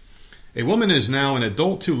woman. A woman is now an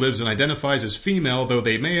adult who lives and identifies as female, though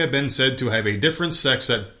they may have been said to have a different sex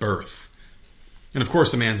at birth. And of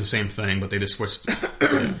course the man's the same thing, but they just switched.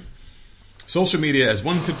 Social media, as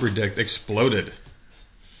one could predict, exploded.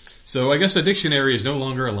 So I guess the dictionary is no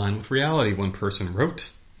longer aligned with reality, one person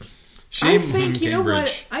wrote. Shame I think, Cambridge. You know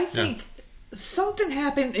what? I think something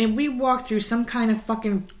happened and we walked through some kind of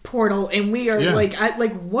fucking portal and we are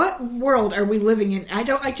like what world are we living in?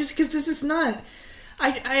 Because this is not...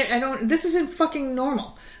 I don't. This isn't fucking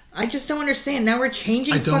normal. I just don't understand. Now we're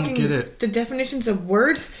changing. I don't get it. The definitions of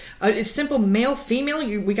words. It's simple male, female.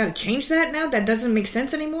 We got to change that now. That doesn't make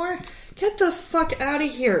sense anymore. Get the fuck out of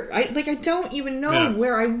here. I don't even know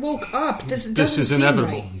where I woke up. This is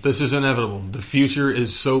inevitable. Right. This is inevitable. The future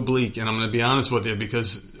is so bleak, and I'm going to be honest with you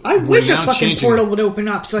because I wish a fucking portal would open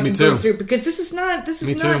up so I can go through because this is not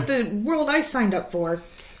the world I signed up for.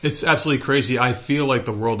 It's absolutely crazy. I feel like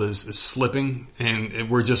the world is slipping and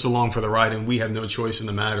we're just along for the ride and we have no choice in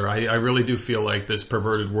the matter. I really do feel like this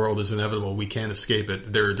perverted world is inevitable. We can't escape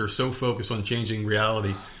it. They're so focused on changing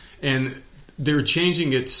reality and they're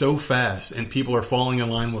changing it so fast and people are falling in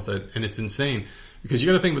line with it and it's insane. Because you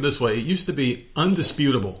got to think of it this way. It used to be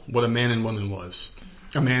undisputable what a man and woman was.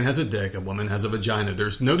 A man has a dick, a woman has a vagina.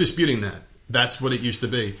 There's no disputing that. That's what it used to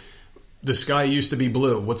be. The sky used to be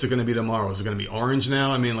blue. What's it going to be tomorrow? Is it going to be orange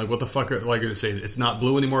now? I mean, like, what the fuck are they going to say? It's not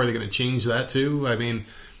blue anymore. Are they going to change that too? I mean,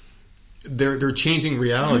 they're changing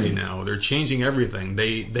reality now. They're changing everything.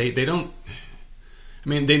 They don't. I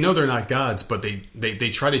mean, they know they're not gods, but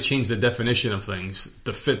they try to change the definition of things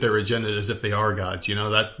to fit their agenda as if they are gods. You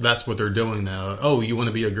know, that's what they're doing now. Oh, you want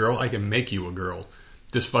to be a girl? I can make you a girl.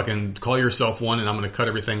 Just fucking call yourself one, and I'm going to cut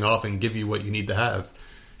everything off and give you what you need to have.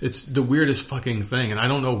 It's the weirdest fucking thing, and I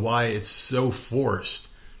don't know why it's so forced.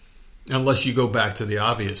 Unless you go back to the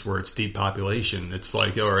obvious, where it's depopulation. It's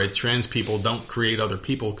like, all right, trans people don't create other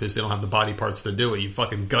people because they don't have the body parts to do it. You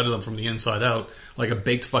fucking gutted them from the inside out. Like a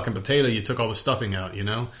baked fucking potato, you took all the stuffing out, you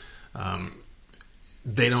know?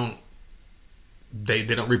 They don't... they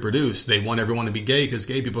don't reproduce. They want everyone to be gay because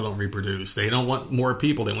gay people don't reproduce. They don't want more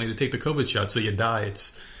people. They want you to take the COVID shot so you die.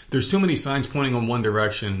 There's too many signs pointing in one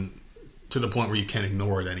direction to the point where you can't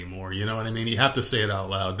ignore it anymore. You know what I mean? You have to say it out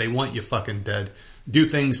loud. They want you fucking dead. Do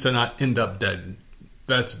things to not end up dead.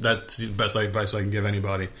 That's the best advice I can give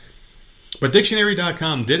anybody. But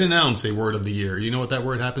dictionary.com did announce a word of the year. You know what that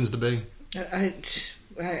word happens to be? I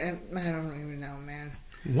don't even know, man.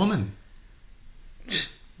 Woman.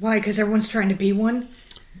 Why? Because everyone's trying to be one?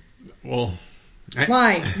 Well...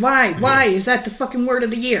 Why is that the fucking word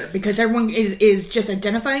of the year? Because everyone is just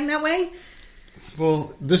identifying that way?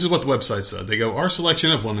 Well, this is what the website said. They go, our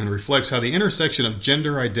selection of women reflects how the intersection of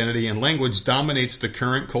gender identity and language dominates the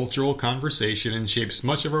current cultural conversation and shapes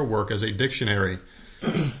much of our work as a dictionary.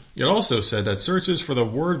 It also said that searches for the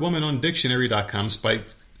word woman on dictionary.com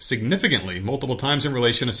spiked significantly multiple times in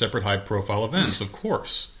relation to separate high-profile events. Of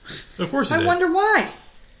course it did. I wonder why.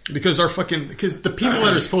 Because the people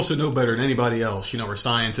that are supposed to know better than anybody else, or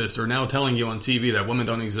scientists, are now telling you on TV that women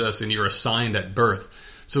don't exist and you're assigned at birth.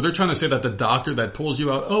 So they're trying to say that the doctor that pulls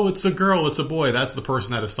you out, oh, it's a girl, it's a boy, that's the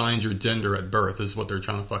person that assigned your gender at birth, is what they're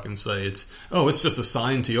trying to fucking say. It's just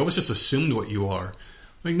assigned to you. Oh, it's just assumed what you are.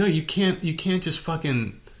 Like, no, you can't just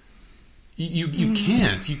fucking, you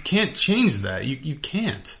can't change that. You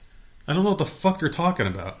can't. I don't know what the fuck they're talking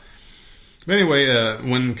about. But anyway,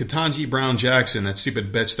 when Ketanji Brown Jackson, that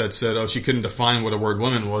stupid bitch that said, she couldn't define what a word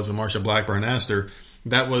woman was, and Marsha Blackburn asked her,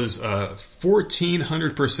 that was a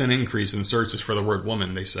 1,400% increase in searches for the word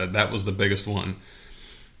woman, they said. That was the biggest one.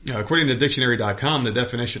 According to dictionary.com, the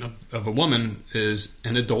definition of a woman is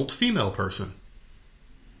an adult female person.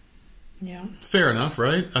 Yeah. Fair enough,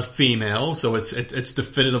 right? A female, so it's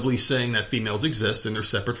definitively saying that females exist and they're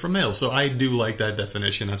separate from males. So I do like that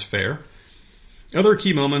definition, that's fair. Other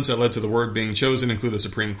key moments that led to the word being chosen include the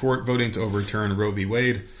Supreme Court voting to overturn Roe v.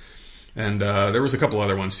 Wade. And there was a couple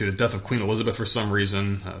other ones, too. The death of Queen Elizabeth for some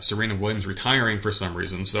reason. Serena Williams retiring for some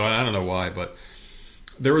reason. So I don't know why, but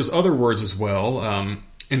there was other words as well.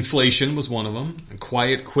 Inflation was one of them.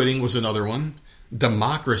 Quiet quitting was another one.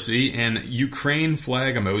 Democracy and Ukraine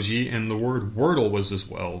flag emoji. And the word Wordle was as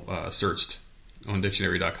well searched on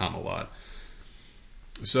dictionary.com a lot.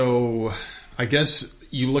 So I guess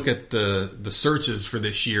you look at the searches for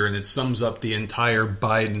this year and it sums up the entire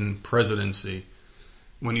Biden presidency.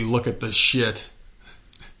 When you look at the shit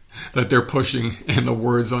that they're pushing and the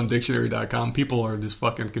words on dictionary.com, people are just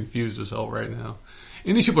fucking confused as hell right now.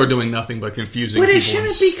 And these people are doing nothing but confusing people. But it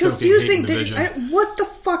shouldn't be confusing. What the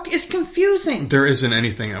fuck is confusing? There isn't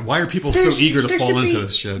anything. Why are people so eager to fall into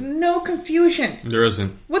this shit? No confusion. There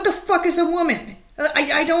isn't. What the fuck is a woman?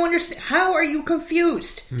 I don't understand. How are you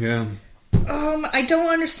confused? Yeah. I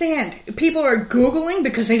don't understand. People are Googling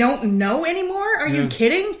because they don't know anymore? Are you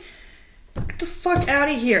kidding? Get the fuck out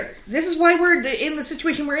of here. This is why we're in the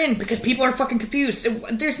situation we're in, because people are fucking confused.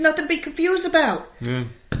 There's nothing to be confused about. Yeah.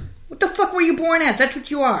 What the fuck were you born as? That's what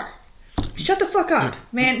you are. Shut the fuck up,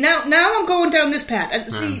 man. Now I'm going down this path.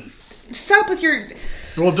 See, stop with your...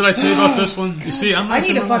 Well, did I tell you about this one? You see, I'm nice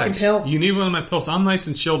and relaxed. I need a fucking pill. You need one of my pills. I'm nice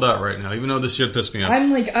and chilled out right now, even though this shit pissed me off.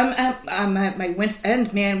 I'm at my wit's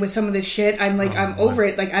end, man, with some of this shit. I'm over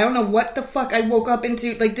it. Like, I don't know what the fuck I woke up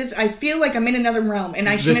into. Like, this, I feel like I'm in another realm, and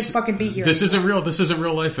I shouldn't fucking be here. This isn't real. This isn't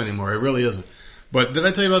real life anymore. It really isn't. But did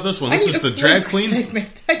I tell you about this one? This is the drag queen. What's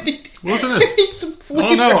this? I need some flavor.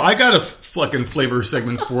 Oh no, I got a fucking flavor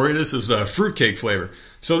segment for you. This is a fruitcake flavor.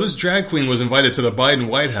 So this drag queen was invited to the Biden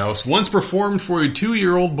White House, once performed for a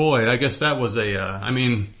 2-year-old boy. I guess that was I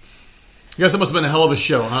guess that must have been a hell of a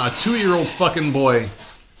show, huh? A 2-year-old fucking boy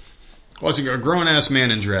watching a grown-ass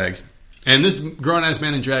man in drag. And this grown-ass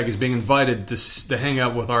man in drag is being invited to hang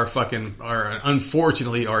out with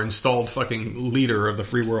unfortunately, our installed fucking leader of the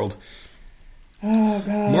free world. Oh,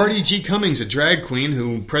 God. Marty G. Cummings, a drag queen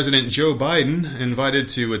who President Joe Biden invited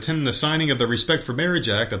to attend the signing of the Respect for Marriage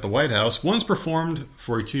Act at the White House, once performed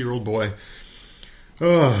for a 2-year-old boy.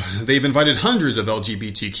 They've invited hundreds of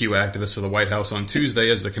LGBTQ activists to the White House on Tuesday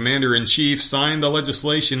as the commander-in-chief signed the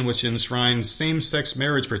legislation which enshrines same-sex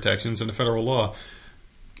marriage protections into federal law.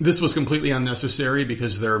 This was completely unnecessary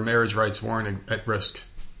because their marriage rights weren't at risk.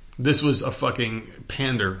 This was a fucking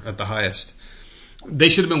pander at the highest. They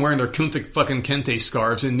should have been wearing their Kunta fucking Kente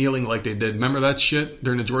scarves and kneeling like they did. Remember that shit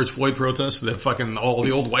during the George Floyd protests? That fucking all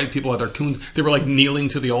the old white people had their they were like kneeling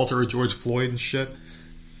to the altar of George Floyd and shit.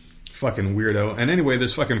 Fucking weirdo. And anyway,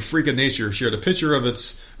 this fucking freak of nature shared a picture of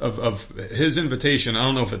his invitation. I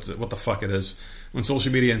don't know if it's what the fuck it is on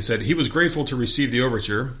social media and said he was grateful to receive the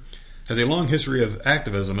overture. Has a long history of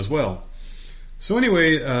activism as well. So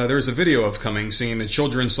anyway, there's a video of Cummings singing the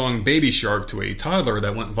children's song Baby Shark to a toddler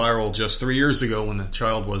that went viral just 3 years ago when the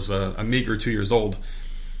child was a meager 2 years old.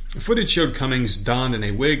 The footage showed Cummings donned in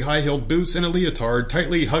a wig, high-heeled boots, and a leotard,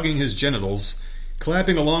 tightly hugging his genitals,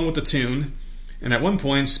 clapping along with the tune, and at one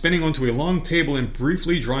point spinning onto a long table and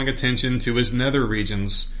briefly drawing attention to his nether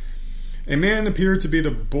regions. A man appeared to be the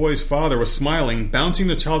boy's father was smiling, bouncing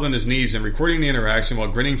the child on his knees and recording the interaction while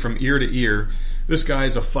grinning from ear to ear. This guy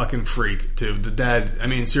is a fucking freak, too. The dad, I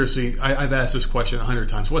mean, seriously, I've asked this question 100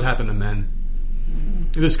 times. What happened to men?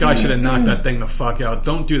 This guy should have knocked that thing the fuck out.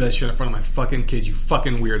 Don't do that shit in front of my fucking kids, you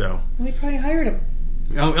fucking weirdo. Well, he probably hired him.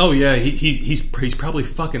 Oh yeah, he's probably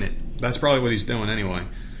fucking it. That's probably what he's doing anyway.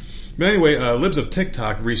 But anyway, Libs of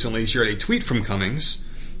TikTok recently shared a tweet from Cummings,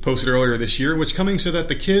 posted earlier this year, which Cummings said that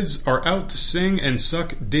the kids are out to sing and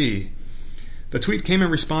suck D. The tweet came in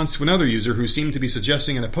response to another user who seemed to be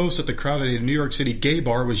suggesting in a post that the crowd at a New York City gay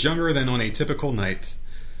bar was younger than on a typical night.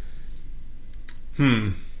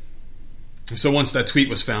 So once that tweet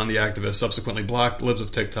was found, the activists subsequently blocked Libs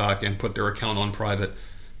of TikTok and put their account on private.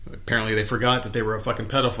 Apparently they forgot that they were a fucking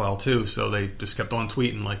pedophile too, so they just kept on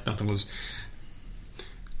tweeting like nothing was...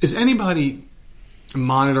 Is anybody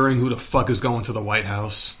monitoring who the fuck is going to the White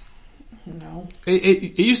House? No.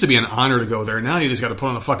 It used to be an honor to go there. Now you just got to put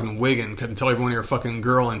on a fucking wig and tell everyone you're a fucking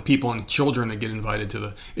girl and people and children to get invited to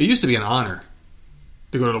the... It used to be an honor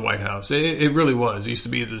to go to the White House. It really was. It used to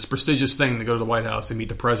be this prestigious thing to go to the White House and meet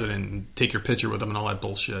the president and take your picture with him and all that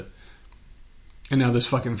bullshit. And now this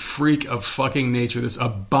fucking freak of fucking nature, this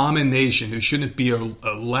abomination who shouldn't be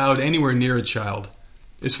allowed anywhere near a child,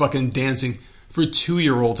 is fucking dancing for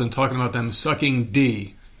 2-year-olds and talking about them sucking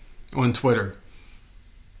D on Twitter.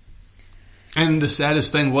 And the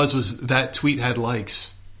saddest thing was that tweet had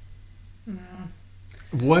likes. No.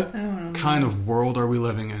 What kind of world are we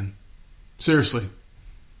living in? Seriously.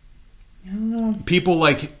 I don't know. People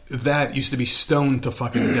like that used to be stoned to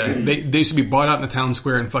fucking death. They used to be brought out in the town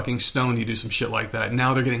square and fucking stoned. You do some shit like that.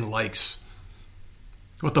 Now they're getting likes.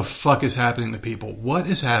 What the fuck is happening to people? What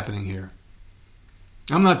is happening here?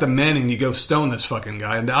 I'm not demanding you go stone this fucking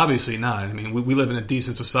guy. And obviously not. I mean, we live in a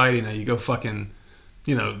decent society now. You go fucking,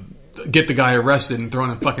 get the guy arrested and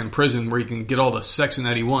thrown in fucking prison where he can get all the sexing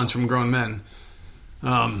that he wants from grown men.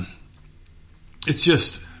 It's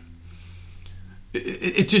just...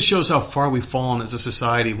 It just shows how far we've fallen as a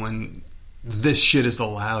society when this shit is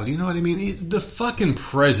allowed. You know what I mean? The fucking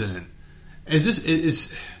president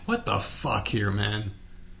is what the fuck here, man?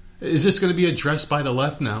 Is this going to be addressed by the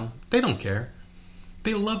left? No, they don't care.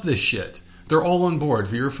 They love this shit. They're all on board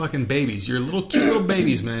for your fucking babies, your little cute little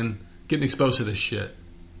babies, man, getting exposed to this shit.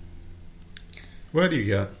 What do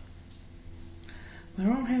you got? I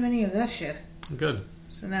don't have any of that shit. Good.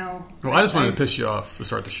 So now... Well, I just wanted to piss you off to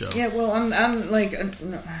start the show. Yeah, well, I'm like...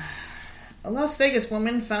 A Las Vegas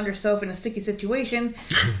woman found herself in a sticky situation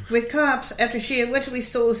with cops after she allegedly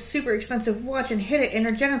stole a super expensive watch and hid it in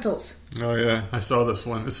her genitals. Oh, yeah. I saw this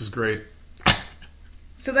one. This is great.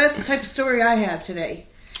 So that's the type of story I have today.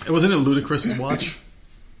 Wasn't it Ludacris's watch?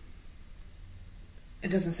 It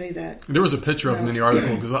doesn't say that. There was a picture of him in the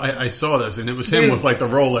article because I saw this and it was him with like the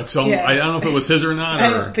Rolex. So yeah. I don't know if it was his or not. I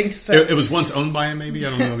don't think so. It was once owned by him, maybe. I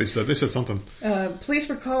don't know. They said something. Police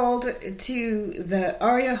were called to the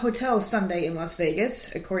Aria Hotel Sunday in Las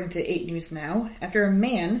Vegas, according to 8 News Now, after a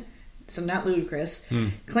man, so not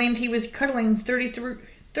Ludacris, claimed he was cuddling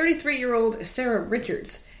 33-year-old Sarah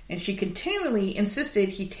Richards, and she continually insisted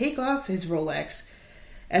he take off his Rolex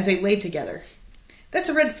as they laid together. That's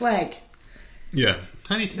a red flag. Yeah.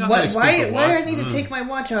 Honey, take off that expensive watch. Why do I need to take my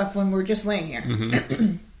watch off when we're just laying here?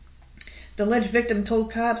 Mm-hmm. The alleged victim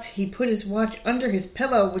told cops he put his watch under his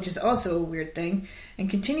pillow, which is also a weird thing, and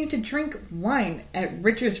continued to drink wine at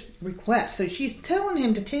Richard's request. So she's telling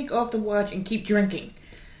him to take off the watch and keep drinking.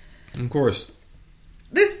 Of course.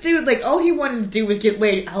 This dude, like, all he wanted to do was get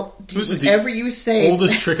laid. I'll do whatever you say.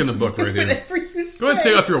 Oldest trick in the book right here. Whatever you say. Go ahead and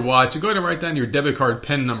take off your watch. Go ahead and write down your debit card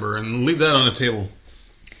PIN number and leave that on the table.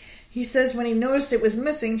 He says when he noticed it was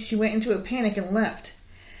missing, she went into a panic and left.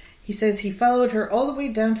 He says he followed her all the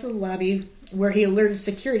way down to the lobby where he alerted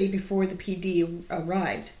security before the PD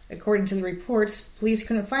arrived. According to the reports, police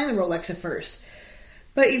couldn't find the Rolex at first,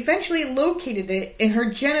 but eventually located it in her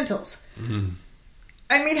genitals. Mm-hmm.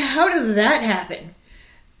 I mean, how did that happen?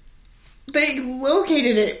 They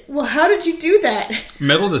located it. Well, how did you do that?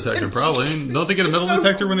 Metal detector, probably. Don't they get a metal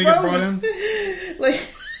detector when they get brought in? Like,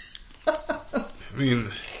 I mean...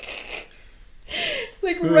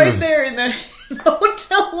 Like right there in the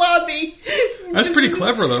hotel lobby. That's pretty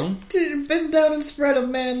clever, though. Bend down and spread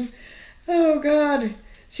them, man. Oh, God.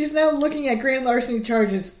 She's now looking at grand larceny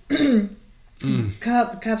charges.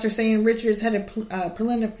 Cops are saying Richards had a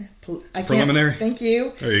preliminary. Thank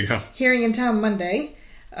you. There you go. Hearing in town Monday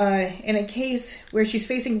in a case where she's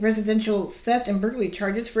facing residential theft and burglary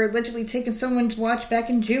charges for allegedly taking someone's watch back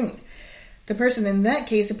in June. The person in that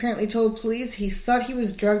case apparently told police he thought he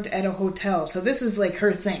was drugged at a hotel. So this is like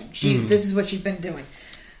her thing. This is what she's been doing.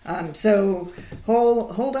 So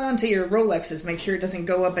hold on to your Rolexes. Make sure it doesn't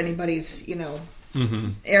go up anybody's,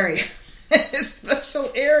 area. Special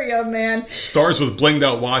area, man. Stars with blinged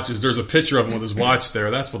out watches. There's a picture of him with his watch there.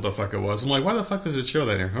 That's what the fuck it was. I'm like, why the fuck does it show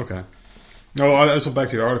that here? Okay. No, I just went back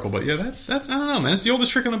to the article, but yeah, that's I don't know, man. It's the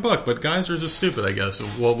oldest trick in the book, but guys are just stupid, I guess.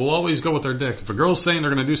 We'll always go with their dick. If a girl's saying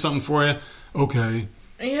they're going to do something for you, okay.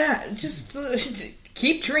 Yeah, just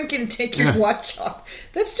keep drinking and take your watch off.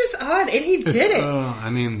 That's just odd, and he did it. I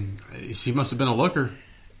mean, she must have been a looker.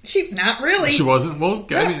 Not really. She wasn't? Well,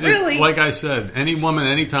 really. Like I said, any woman,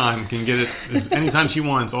 anytime, can get it anytime she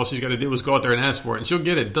wants. All she's got to do is go out there and ask for it, and she'll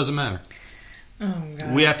get it. It doesn't matter. Oh,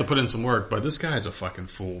 God. We have to put in some work, but this guy's a fucking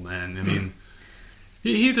fool, man. I mean,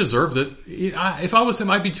 he deserved it. If I was him,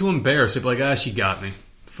 I'd be too embarrassed. I'd be like, she got me.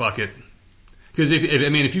 Fuck it. Because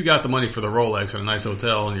if you got the money for the Rolex at a nice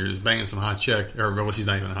hotel and you're just banging some hot chick, or well, she's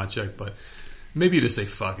not even a hot chick, but maybe you just say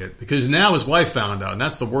fuck it. Because now his wife found out, and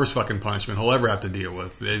that's the worst fucking punishment he'll ever have to deal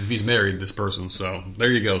with if he's married to this person. So there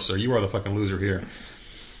you go, sir. You are the fucking loser here.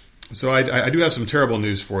 So I do have some terrible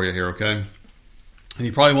news for you here, okay? And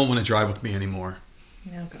you probably won't want to drive with me anymore.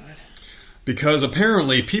 Oh, God. Because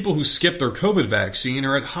apparently people who skip their COVID vaccine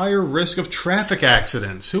are at higher risk of traffic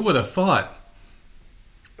accidents. Who would have thought?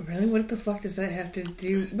 Really? What the fuck does that have to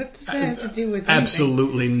do? What does that have to do with anything?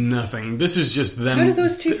 Absolutely nothing. This is just them. How do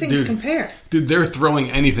those two things compare? Dude, they're throwing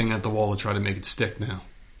anything at the wall to try to make it stick now.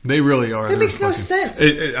 They really are. That makes no sense.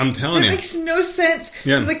 I'm telling you. That makes no sense.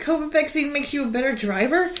 Yeah. So the COVID vaccine makes you a better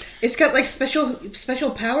driver? It's got like special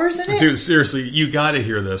powers in it? Dude, seriously, you got to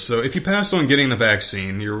hear this. So if you pass on getting the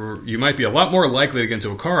vaccine, you might be a lot more likely to get into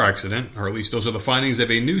a car accident, or at least those are the findings of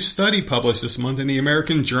a new study published this month in the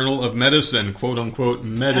American Journal of Medicine, quote-unquote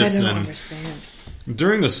medicine. I don't understand.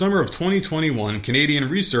 During the summer of 2021, Canadian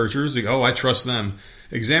researchers, I trust them,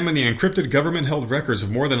 examined the encrypted government-held records of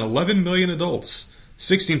more than 11 million adults,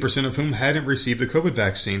 16% of whom hadn't received the COVID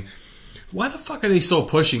vaccine. Why the fuck are they still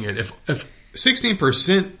pushing it? If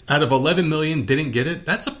 16% out of 11 million didn't get it,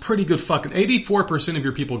 that's a pretty good fucking... 84% of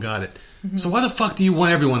your people got it. Mm-hmm. So why the fuck do you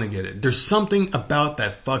want everyone to get it? There's something about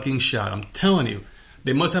that fucking shot. I'm telling you.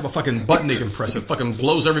 They must have a fucking button they can press that fucking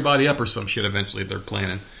blows everybody up or some shit eventually if they're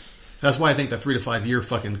planning. That's why I think that 3 to 5 year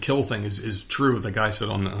fucking kill thing is true. The guy said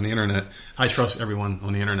on the internet. I trust everyone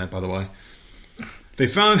on the internet, by the way. They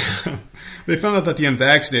found out that the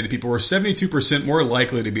unvaccinated people were 72% more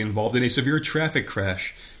likely to be involved in a severe traffic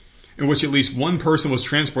crash, in which at least one person was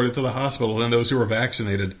transported to the hospital than those who were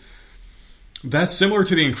vaccinated. That's similar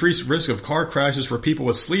to the increased risk of car crashes for people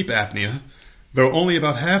with sleep apnea, though only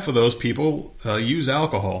about half of those people use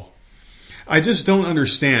alcohol. I just don't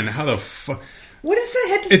understand how the fuck... What does that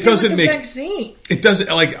have to do with the vaccine? It doesn't,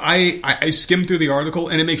 like, I skimmed through the article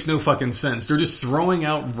and it makes no fucking sense. They're just throwing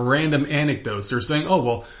out random anecdotes. They're saying, oh,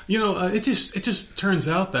 well, it just turns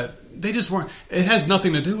out that they just weren't, it has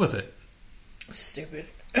nothing to do with it. Stupid.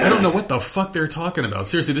 I don't know what the fuck they're talking about.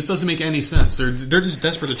 Seriously, this doesn't make any sense. They're just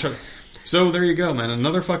desperate to try. So there you go, man.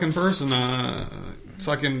 Another fucking person,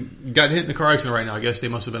 fucking got hit in a car accident right now. I guess they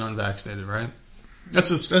must have been unvaccinated, right?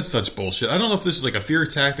 That's such bullshit. I don't know if this is like a fear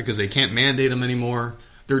tactic because they can't mandate them anymore.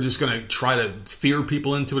 They're just going to try to fear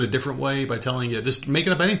people into it a different way by telling you, just make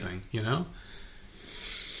it up anything,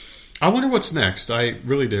 I wonder what's next. I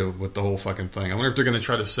really do with the whole fucking thing. I wonder if they're going to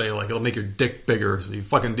try to say, like, it'll make your dick bigger. So you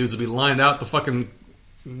fucking dudes will be lined out. The fucking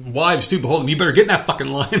wives, too, behold them. You better get in that fucking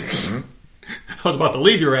line. Mm-hmm. I was about to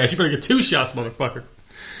leave your ass. You better get 2 shots, motherfucker.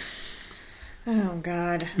 Oh,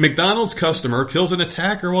 God. McDonald's customer kills an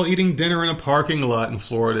attacker while eating dinner in a parking lot in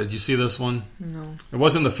Florida. Did you see this one? No. It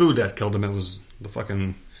wasn't the food that killed him. It was the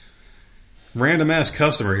fucking random-ass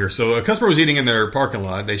customer here. So a customer was eating in their parking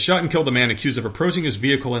lot. They shot and killed a man accused of approaching his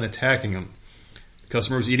vehicle and attacking him. The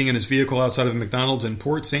customer was eating in his vehicle outside of McDonald's in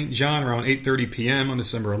Port St. John around 8:30 p.m. on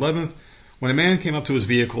December 11th when a man came up to his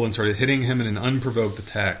vehicle and started hitting him in an unprovoked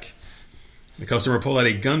attack. The customer pulled out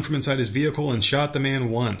a gun from inside his vehicle and shot the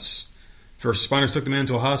man once. First responders took the man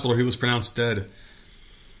to a hospital where he was pronounced dead.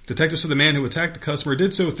 Detectives said the man who attacked the customer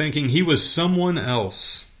did so thinking he was someone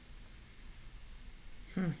else.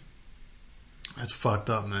 That's fucked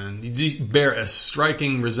up, man. You bear a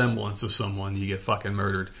striking resemblance of someone, you get fucking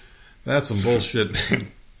murdered. That's some bullshit, man.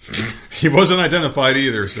 He wasn't identified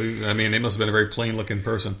either, so, I mean, they must have been a very plain-looking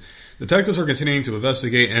person. Detectives are continuing to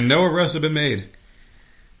investigate, and no arrests have been made.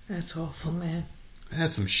 That's awful, man.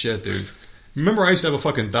 That's some shit, dude. Remember I used to have a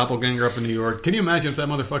fucking doppelganger up in New York? Can you imagine if that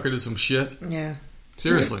motherfucker did some shit? Yeah.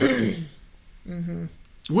 Seriously.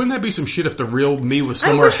 Wouldn't that be some shit if the real me was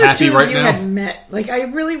somewhere happy right now? I wish the two of you had met. Like, I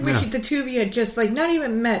really wish the two of you had just, like, not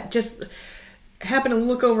even met, just happened to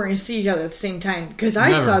look over and see each other at the same time. Because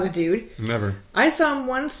I saw the dude. Never. I saw him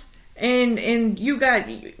once, and you got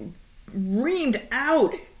reamed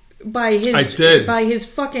out by his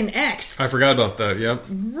fucking ex. I forgot about that, yep.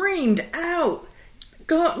 Reamed out.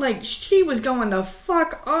 Like, she was going the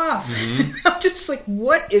fuck off. Mm-hmm. I'm just like,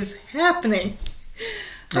 what is happening?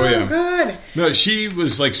 Oh, yeah. God. No, she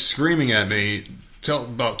was like screaming at me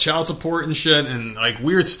about child support and shit and like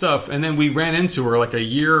weird stuff. And then we ran into her like a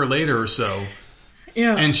year later or so.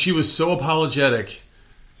 Yeah. And she was so apologetic.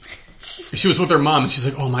 She was with her mom and she's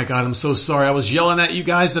like, oh my God, I'm so sorry. I was yelling at you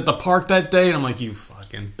guys at the park that day. And I'm like, you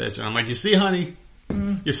fucking bitch. And I'm like, you see, honey?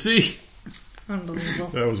 You see? Unbelievable.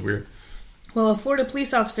 That was weird. Well, a Florida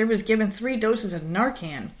police officer was given 3 doses of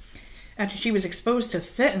Narcan after she was exposed to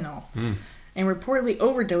fentanyl. And reportedly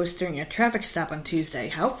overdosed during a traffic stop on Tuesday.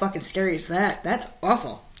 How fucking scary is that? That's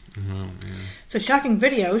awful. Oh, man. So, shocking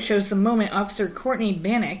video shows the moment Officer Courtney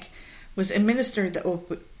Bannock was administered the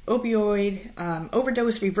opioid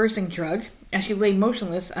overdose reversing drug as she lay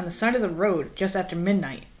motionless on the side of the road just after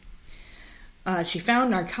midnight. She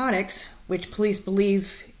found narcotics, which police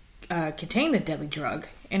believe contained the deadly drug,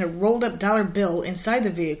 and a rolled-up dollar bill inside the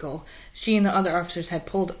vehicle she and the other officers had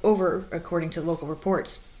pulled over, according to local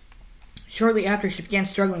reports. Shortly after, she began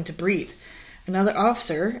struggling to breathe. Another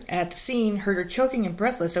officer at the scene heard her choking and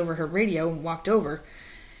breathless over her radio and walked over.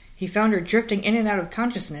 He found her drifting in and out of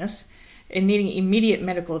consciousness and needing immediate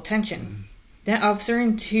medical attention. That officer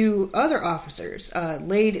and 2 other officers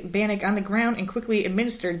laid Bannock on the ground and quickly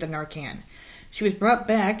administered the Narcan. She was brought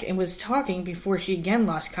back and was talking before she again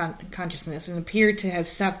lost consciousness and appeared to have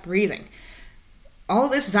stopped breathing. All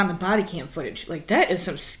this is on the body cam footage. Like, that is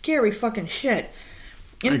some scary fucking shit.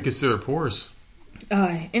 I consider pores.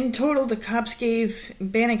 In total, the cops gave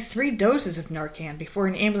Bannock 3 doses of Narcan before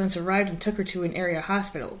an ambulance arrived and took her to an area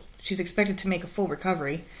hospital. She's expected to make a full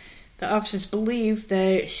recovery. The officers believe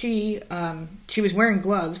that she was wearing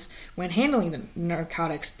gloves when handling the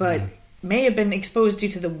narcotics, but may have been exposed due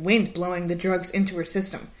to the wind blowing the drugs into her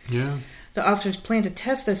system. Yeah. The officers plan to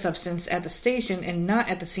test the substance at the station and not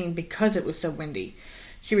at the scene because it was so windy.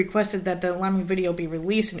 She requested that the alarming video be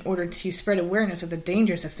released in order to spread awareness of the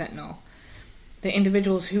dangers of fentanyl. The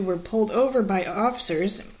individuals who were pulled over by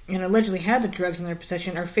officers and allegedly had the drugs in their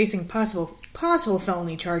possession are facing possible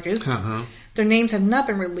felony charges. Their names have not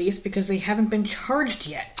been released because they haven't been charged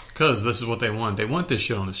yet. Because this is what they want. They want this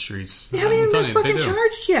shit on the streets. They haven't even been fucking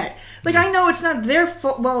charged yet. Like, I know it's not their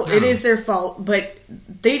fault. Well, it is their fault, but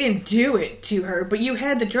they didn't do it to her. But you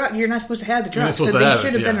had the drug. You're not supposed to have the drug. So they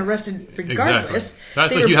should have been arrested regardless. Exactly.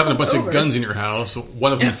 That's like you having a bunch of guns in your house.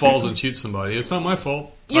 One of them falls and shoots somebody. It's not my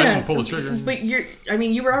fault. I didn't pull the trigger. But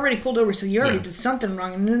you were already pulled over, so you already did something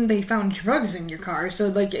wrong. And then they found drugs in your car. So,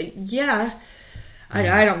 like,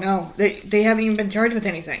 I don't know. They haven't even been charged with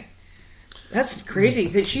anything. That's crazy.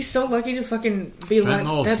 That she's so lucky to fucking be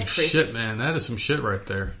alive. That's crazy. Shit, man. That is some shit right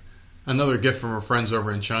there. Another gift from her friends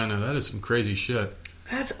over in China. That is some crazy shit.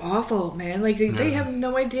 That's awful, man. Like, they have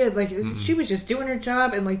no idea. Like, she was just doing her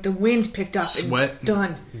job, and, like, the wind picked up. Sweat. And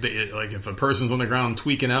done. Like, if a person's on the ground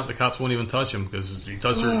tweaking out, the cops won't even touch him, because you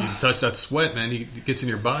touch her, you touch that sweat, man, it gets in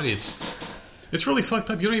your body. It's really fucked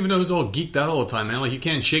up. You don't even know who's all geeked out all the time, man. Like, you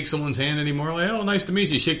can't shake someone's hand anymore. Like, oh, nice to meet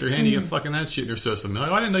you. You shake their hand, you get fucking that shit in your system. Like,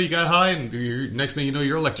 oh, I didn't know you got high, and next thing you know,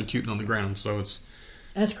 you're electrocuting on the ground. So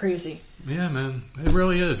that's crazy. Yeah, man. It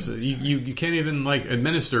really is. You can't even, like,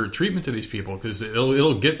 administer treatment to these people, because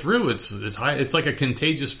it'll get through. It's high. It's like a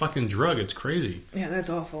contagious fucking drug. It's crazy. Yeah, that's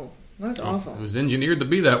awful. That's awful. It was engineered to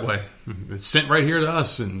be that way. It's sent right here to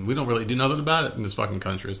us, and we don't really do nothing about it in this fucking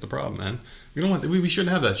country. It's the problem, man. We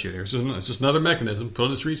shouldn't have that shit here. It's just another mechanism. Put on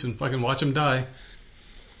the streets and fucking watch them die.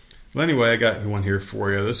 Well, anyway, I got one here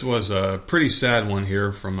for you. This was a pretty sad one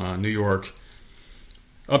here from New York.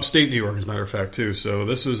 Upstate New York, as a matter of fact, too. So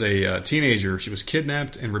this was a teenager. She was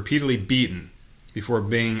kidnapped and repeatedly beaten before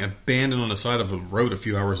being abandoned on the side of a road a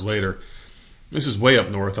few hours later. This is way up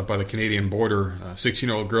north, up by the Canadian border. A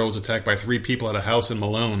 16-year-old girl was attacked by 3 people at a house in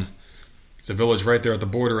Malone. It's a village right there at the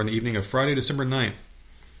border on the evening of Friday, December 9th.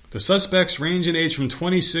 The suspects range in age from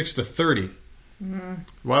 26 to 30.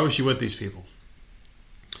 Why was she with these people?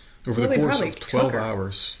 Over the course of 12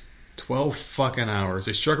 hours. 12 fucking hours.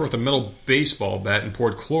 They struck her with a metal baseball bat and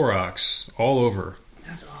poured Clorox all over her.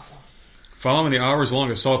 That's awful. Following the hours-long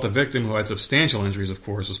assault, the victim, who had substantial injuries, of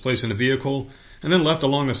course, was placed in a vehicle and then left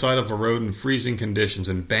along the side of a road in freezing conditions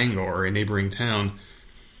in Bangor, a neighboring town.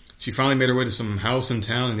 She finally made her way to some house in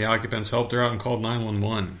town, and the occupants helped her out and called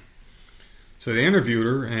 911. So they interviewed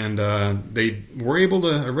her, and they were able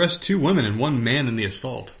to arrest 2 women and 1 man in the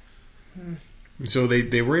assault. So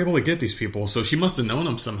they were able to get these people. So she must have known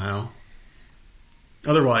them somehow.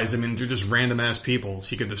 Otherwise, I mean, they're just random-ass people.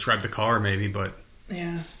 She could describe the car, maybe, but...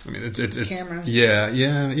 Yeah. I mean, it's cameras. Yeah,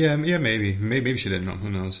 maybe. Maybe she didn't know.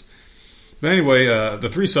 Who knows? But anyway, the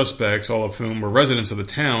 3 suspects, all of whom were residents of the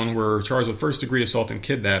town, were charged with first-degree assault and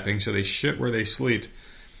kidnapping, so they shit where they sleep.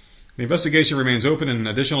 The investigation remains open, and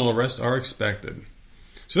additional arrests are expected.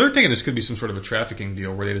 So they're thinking this could be some sort of a trafficking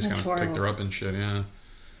deal where they just kind of picked her up and shit, yeah.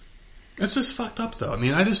 That's just fucked up, though. I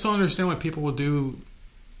mean, I just don't understand why people would do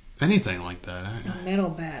anything like that. A metal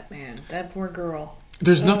bat, man. That poor girl.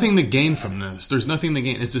 There's nothing to gain from this. There's nothing to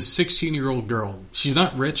gain. It's a 16-year-old girl. She's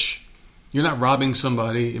not rich. You're not robbing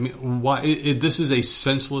somebody. I mean, why? This is a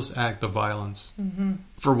senseless act of violence. Mm-hmm.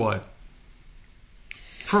 For what?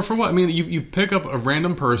 For what? I mean, you pick up a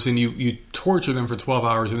random person, you torture them for 12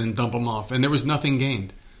 hours, and then dump them off, and there was nothing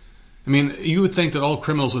gained. I mean, you would think that all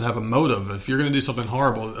criminals would have a motive. If you're going to do something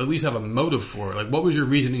horrible, at least have a motive for it. Like, what was your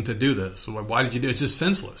reasoning to do this? Why did you do it? It's just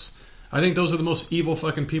senseless. I think those are the most evil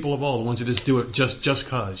fucking people of all, the ones that just do it just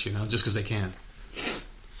cause, you know, just because they can.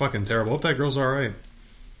 Fucking terrible. Hope that girl's all right.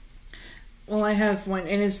 Well, I have one,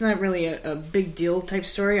 and it's not really a big deal type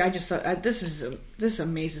story. I just thought this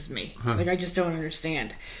amazes me. Huh. Like, I just don't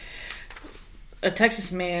understand. A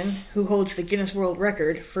Texas man who holds the Guinness World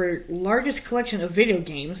Record for largest collection of video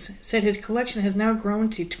games said his collection has now grown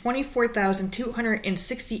to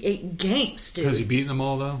 24,268 games, dude. Has he beaten them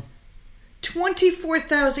all, though?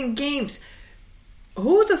 24,000 games.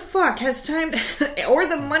 Who the fuck has time or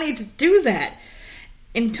the money to do that?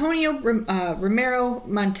 Antonio Romero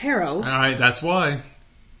Montero. All right, that's why.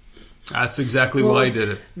 That's exactly why he did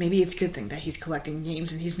it. Maybe it's a good thing that he's collecting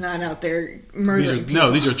games and he's not out there murdering people.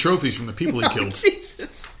 No, these are trophies from the people he killed.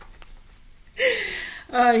 Jesus.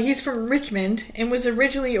 He's from Richmond and was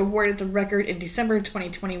originally awarded the record in December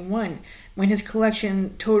 2021 when his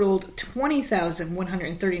collection totaled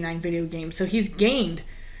 20,139 video games. So he's gained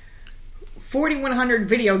 4,100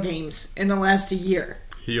 video games in the last year.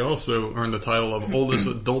 He also earned the title of oldest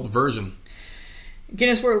adult virgin.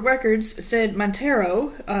 Guinness World Records said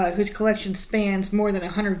Montero, whose collection spans more than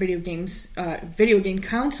 100 video game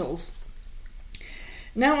consoles,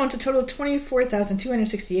 now owns a total of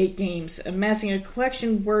 24,268 games, amassing a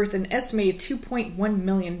collection worth an estimated $2.1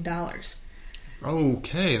 million.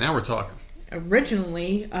 Okay, now we're talking.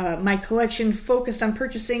 Originally, my collection focused on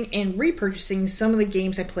purchasing and repurchasing some of the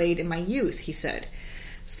games I played in my youth, he said.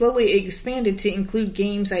 Slowly it expanded to include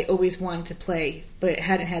games I always wanted to play, but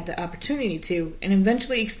hadn't had the opportunity to, and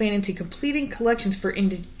eventually expanded to completing collections for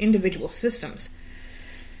individual systems.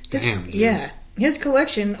 Damn, dude. Yeah. His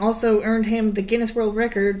collection also earned him the Guinness World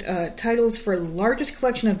Record titles for largest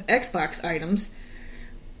collection of Xbox items,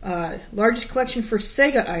 largest collection for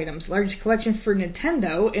Sega items, largest collection for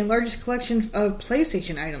Nintendo, and largest collection of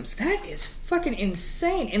PlayStation items. That is fucking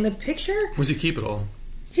insane. In the picture... Where's he keep it all?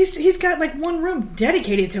 He's got like one room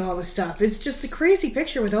dedicated to all this stuff. It's just a crazy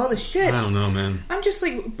picture with all this shit. I don't know, man. I'm just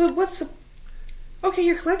like, but what's the... Okay,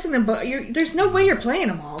 you're collecting them, but there's no way you're playing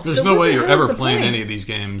them all. There's no way you're ever playing any of these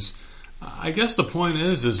games. I guess the point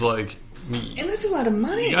is like... And that's a lot of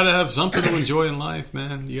money. You gotta have something to enjoy in life,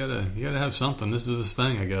 man. You gotta have something. This is this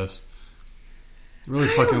thing, I guess. Really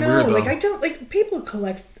fucking weird, though. Like, I don't... Like, people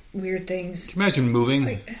collect weird things. Can you imagine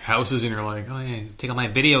moving houses and you're like, oh yeah, take all my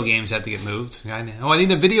video games have to get moved. I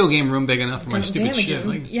need a video game room big enough for my stupid shit.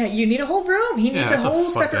 Like, yeah, you need a whole room. He needs a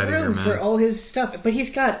whole separate room for all his stuff. But he's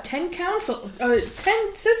got 10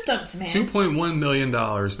 systems, man. $2.1 million,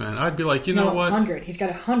 man. I'd be like, you know what? 100. He's got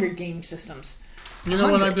 100 game systems. You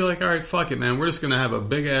know what? I'd be like, all right, fuck it, man. We're just gonna have a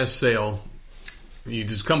big ass sale. You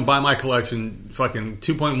just come buy my collection, fucking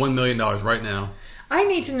 $2.1 million right now. I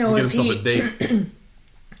need to know if he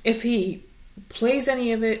if he plays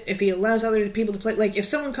any of it, if he allows other people to play. Like, if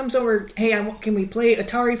someone comes over, hey, can we play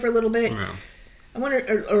Atari for a little bit? Yeah. I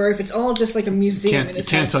wonder, or if it's all just like a museum. You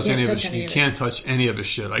can't touch any of his shit. You can't touch any of his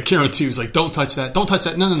shit. I guarantee you, he's like, don't touch that. Don't touch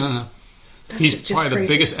that. No. He's probably the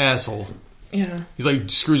biggest asshole. Yeah. He's like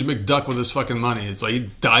Scrooge McDuck with his fucking money. It's like he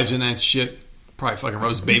dives in that shit. Probably fucking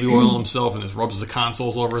rubs baby oil on himself and just rubs the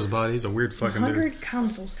consoles all over his body. He's a weird fucking 100 dude.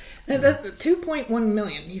 Consoles. That's 2.1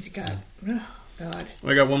 million he's got. Oh, God.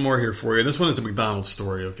 I got one more here for you. This one is a McDonald's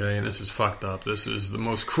story, okay? And this is fucked up. This is the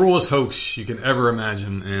most cruelest hoax you can ever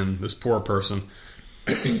imagine. And this poor person.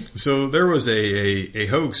 So there was a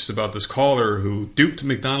hoax about this caller who duped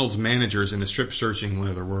McDonald's managers into strip searching one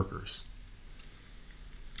of their workers.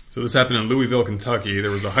 So this happened in Louisville, Kentucky.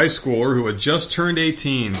 There was a high schooler who had just turned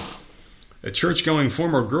 18 a church-going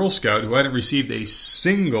former Girl Scout who hadn't received a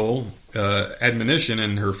single admonition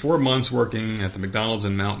in her 4 months working at the McDonald's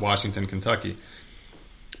in Mount Washington, Kentucky.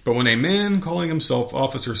 But when a man calling himself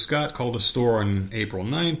Officer Scott called the store on April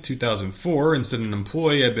 9, 2004, and said an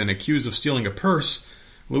employee had been accused of stealing a purse,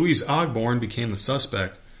 Louise Ogborn became the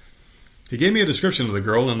suspect. He gave me a description of the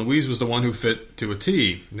girl, and Louise was the one who fit to a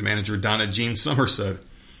T, the manager Donna Jean Summers said.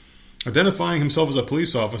 Identifying himself as a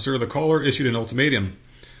police officer, the caller issued an ultimatum.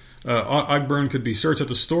 Ogborn could be searched at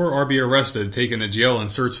the store or be arrested, taken to jail,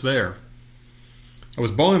 and searched there. I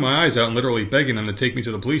was bawling my eyes out and literally begging them to take me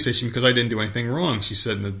to the police station because I didn't do anything wrong, she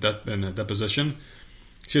said in the deposition.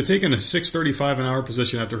 She had taken a $6.35 an hour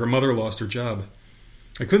position after her mother lost her job.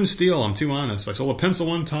 I couldn't steal, I'm too honest. I stole a pencil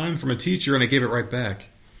one time from a teacher and I gave it right back.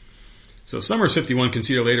 So Summers, 51,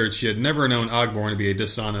 conceded later that she had never known Ogborn to be a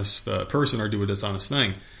dishonest person or do a dishonest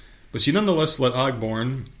thing. But she nonetheless let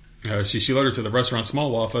Ogborn, she led her to the restaurant's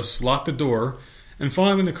small office, locked the door, and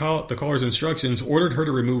following the caller's instructions, ordered her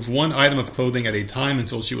to remove one item of clothing at a time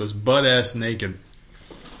until she was butt-ass naked.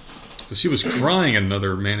 So she was crying,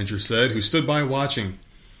 another manager said, who stood by watching.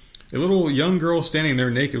 A little young girl standing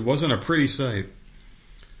there naked wasn't a pretty sight.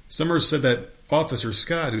 Summers said that Officer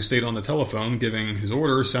Scott, who stayed on the telephone giving his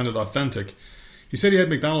orders, sounded authentic. He said he had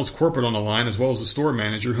McDonald's corporate on the line as well as the store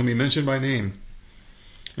manager, whom he mentioned by name.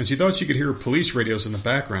 And she thought she could hear police radios in the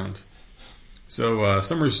background. So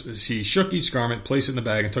Summers, she shook each garment, placed it in the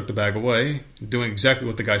bag, and took the bag away, doing exactly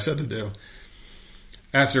what the guy said to do.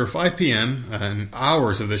 After 5 p.m., and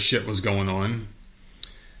hours of this shit was going on,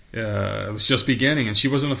 it was just beginning, and she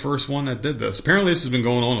wasn't the first one that did this. Apparently this has been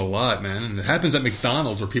going on a lot, man. And it happens at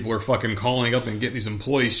McDonald's where people are fucking calling up and getting these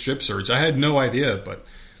employees strip searched. I had no idea, but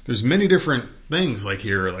there's many different things like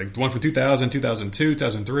here, like the one from 2000, 2002,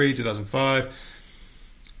 2003, 2005.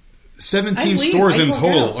 17 stores in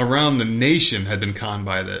total around the nation had been conned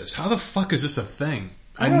by this. How the fuck is this a thing?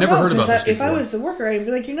 I'd never heard about this before. If I was the worker, I'd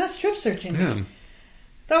be like, you're not strip searching me.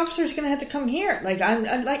 The officer's going to have to come here.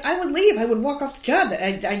 I would leave. I would walk off the job.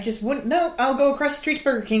 I just wouldn't. No, I'll go across the street to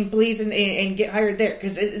Burger King, please, and get hired there.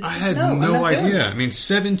 Because I had no idea. I mean,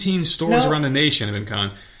 17 stores around the nation have been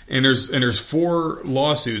conned. And there's 4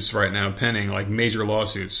 lawsuits right now pending, like major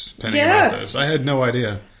lawsuits pending about this. I had no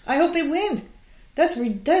idea. I hope they win. That's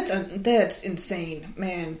insane,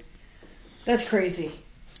 man. That's crazy.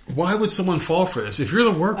 Why would someone fall for this? If you're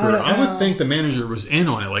the worker, I would think the manager was in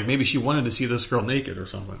on it. Like maybe she wanted to see this girl naked or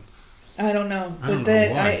something. I don't know.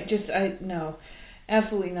 No.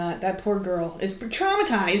 Absolutely not. That poor girl is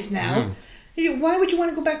traumatized now. Why would you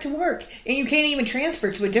want to go back to work? And you can't even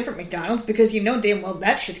transfer to a different McDonald's because you know damn well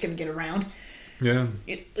that shit's going to get around. Yeah.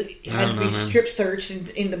 It had to be strip searched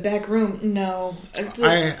in the back room. No.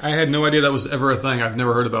 I had no idea that was ever a thing. I've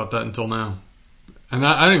never heard about that until now. And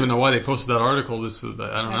I don't even know why they posted that article.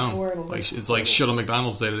 I don't know. Horrible. It's like shit on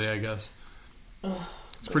McDonald's Day today, I guess.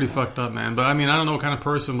 It's pretty fucked up, man. But I mean, I don't know what kind of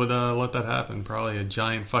person would let that happen. Probably a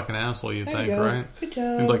giant fucking asshole, you'd think, right? Good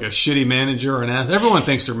job. Like a shitty manager or an ass. Everyone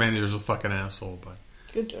thinks their manager's a fucking asshole, but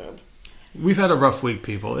good job. We've had a rough week,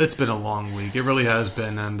 people. It's been a long week. It really has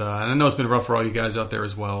been, and I know it's been rough for all you guys out there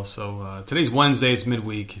as well. So today's Wednesday. It's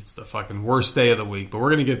midweek. It's the fucking worst day of the week, but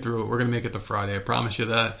we're gonna get through it. We're gonna make it to Friday. I promise you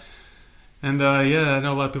that. And, I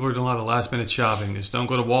know a lot of people are doing a lot of last-minute shopping. Just don't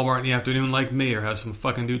go to Walmart in the afternoon like me or have some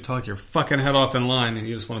fucking dude talk your fucking head off in line and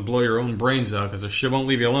you just want to blow your own brains out because the shit won't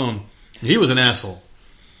leave you alone. He was an asshole.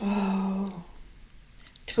 Oh.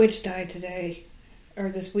 Twitch died today. Or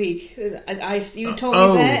this week. You told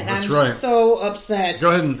me that, and I'm so upset. Go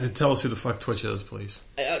ahead and tell us who the fuck Twitch is, please.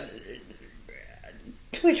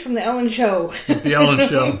 Twitch from The Ellen Show. The Ellen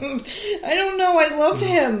Show. I don't know. I loved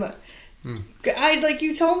him.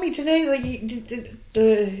 You told me today,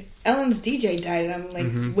 the Ellen's DJ died, and I'm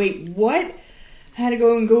like, wait, what? I had to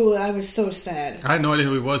go and Google it. I was so sad. I had no idea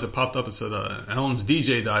who he was. It popped up and said, Ellen's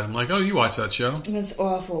DJ died. I'm like, oh, you watched that show? That's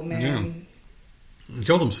awful, man. Yeah. He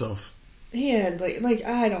killed himself. He had,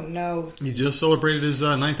 I don't know. He just celebrated his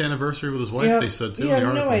 9th anniversary with his wife, they said, too. You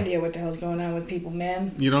have no idea what the hell's going on with people,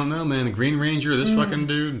 man. You don't know, man. The Green Ranger, this fucking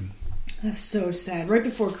dude. That's so sad. Right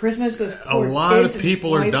before Christmas, those a lot of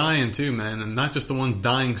people are dying too, man, and not just the ones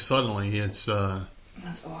dying suddenly. It's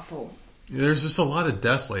that's awful. There's just a lot of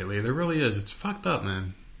death lately. There really is. It's fucked up,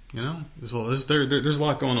 man. You know, there's a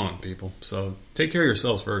lot going on, people. So take care of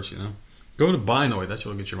yourselves first. You know, go to Binoid. That's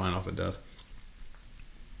what'll get your mind off of death.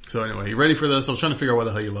 So anyway, you ready for this? I was trying to figure out why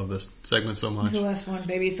the hell you love this segment so much. It's the last one,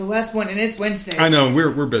 baby. It's the last one, and it's Wednesday. I know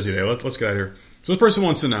we're busy today. Let's get out of here. So this person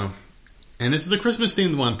wants to know, and this is the Christmas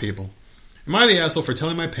themed one, people. Am I the asshole for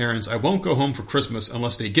telling my parents I won't go home for Christmas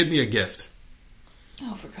unless they give me a gift?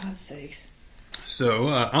 Oh, for God's sakes. So,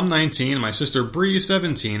 I'm 19, and my sister Bree is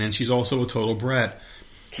 17, and she's also a total brat.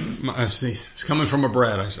 I see. It's coming from a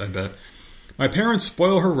brat, I bet. My parents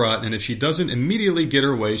spoil her rotten, and if she doesn't immediately get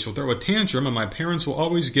her way, she'll throw a tantrum, and my parents will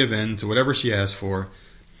always give in to whatever she asks for.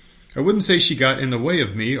 I wouldn't say she got in the way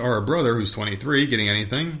of me or her brother, who's 23, getting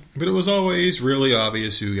anything, but it was always really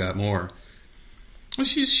obvious who got more. Well,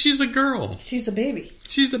 she's the girl. She's the baby.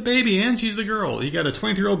 She's the baby, and she's the girl. You got a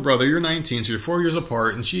 23-year-old brother, you're 19, so you're 4 years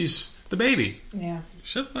apart, and she's the baby. Yeah.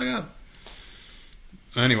 Shut the fuck up.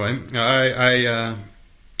 Anyway, I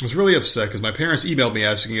was really upset because my parents emailed me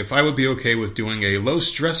asking if I would be okay with doing a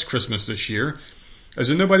low-stress Christmas this year, as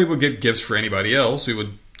in nobody would get gifts for anybody else. We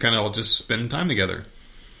would kind of all just spend time together.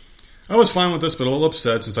 I was fine with this, but a little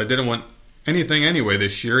upset since I didn't want anything anyway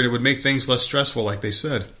this year, and it would make things less stressful, like they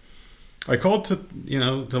said. I called to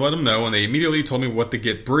let them know, and they immediately told me what to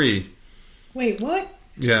get Bree. Wait, what?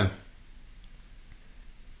 Yeah.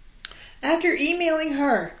 After emailing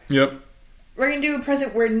her. Yep. We're going to do a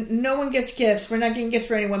present where no one gets gifts. We're not getting gifts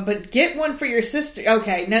for anyone, but get one for your sister.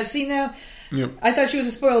 Okay, now see now? Yep. I thought she was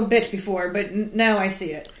a spoiled bitch before, but now I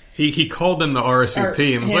see it. He called them the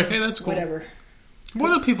RSVP and was like, hey, that's cool. Whatever. Why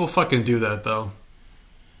do people fucking do that, though?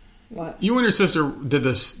 What? You and your sister did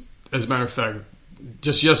this, as a matter of fact,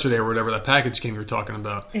 just yesterday or whatever, that package came you were talking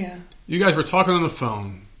about. Yeah. You guys were talking on the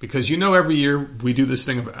phone because every year we do this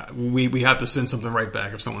thing of we have to send something right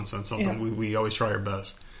back if someone sends something. Yeah. We always try our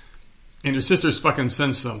best. And your sister's fucking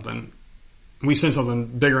sends something. We send something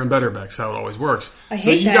bigger and better back. That's how it always works. I hate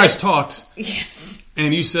so you that. guys talked. Yes.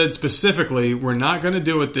 And you said specifically, we're not going to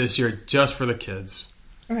do it this year just for the kids.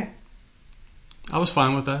 Right. I was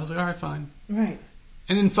fine with that. I was like, all right, fine. Right.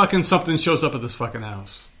 And then fucking something shows up at this fucking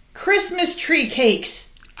house. Christmas tree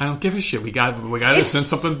cakes. I don't give a shit. We got to send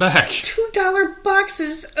something back. $2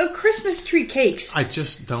 boxes of Christmas tree cakes. I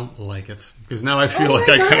just don't like it. Because now I feel like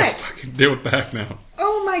I gotta fucking do it back now.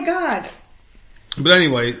 Oh my god. But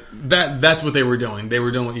anyway, that's what they were doing. They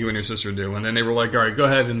were doing what you and your sister do. And then they were like, all right, go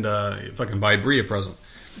ahead and fucking buy Bree a present.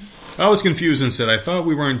 I was confused and said, I thought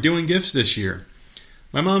we weren't doing gifts this year.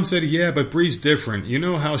 My mom said, yeah, but Bree's different. You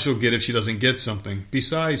know how she'll get if she doesn't get something.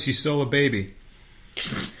 Besides, she's still a baby.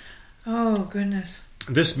 Oh, goodness.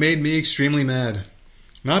 This made me extremely mad.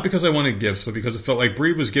 Not because I wanted gifts, but because it felt like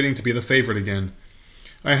Bree was getting to be the favorite again.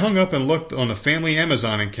 I hung up and looked on the family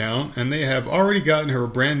Amazon account, and they have already gotten her a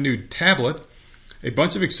brand new tablet, a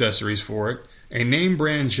bunch of accessories for it, a name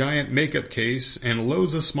brand giant makeup case, and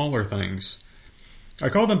loads of smaller things. I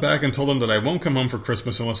called them back and told them that I won't come home for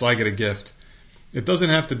Christmas unless I get a gift. It doesn't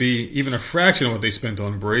have to be even a fraction of what they spent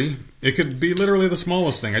on Bree. It could be literally the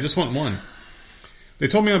smallest thing. I just want one. They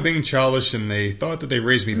told me I'm being childish, and they thought that they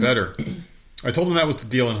raised me better. I told them that was the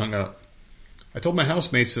deal and hung up. I told my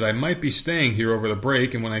housemates that I might be staying here over the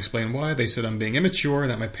break, and when I explained why, they said I'm being immature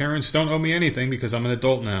and that my parents don't owe me anything because I'm an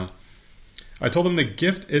adult now. I told them the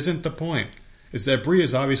gift isn't the point. It's that Bree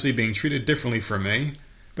is obviously being treated differently from me,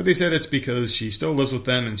 but they said it's because she still lives with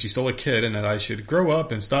them and she's still a kid and that I should grow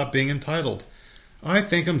up and stop being entitled. I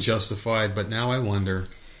think I'm justified, but now I wonder,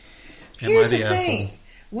 am I the asshole?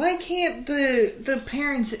 Why can't the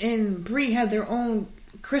parents in Bree have their own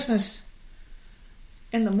Christmas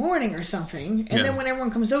in the morning or something, and then when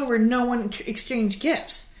everyone comes over, no one exchange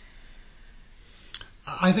gifts?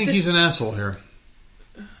 I think he's an asshole here.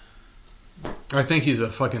 I think he's a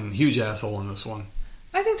fucking huge asshole in this one.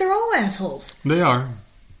 I think they're all assholes. They are.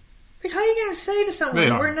 Like, how are you going to say to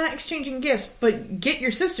someone, we're not exchanging gifts, but get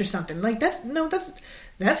your sister something? Like,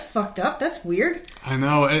 that's fucked up. That's weird. I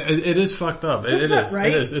know. It is fucked up. It is. Right?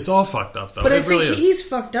 It is. It's all fucked up, though. But I think he's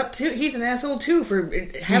fucked up, too. He's an asshole, too, for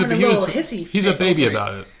having a little hissy fit. He's a baby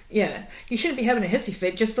about it. Yeah. You shouldn't be having a hissy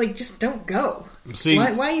fit. Just don't go. See,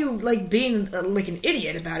 why are you, being, like, an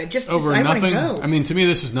idiot about it? Just over I nothing. Want to go. I mean, to me,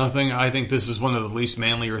 this is nothing. I think this is one of the least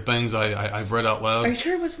manlier things I've read out loud. Are you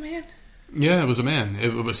sure it was a man? Yeah, it was a man.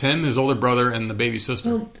 It was him, his older brother, and the baby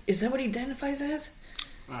sister. Well, is that what he identifies as?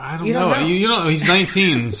 I don't know. You know, he's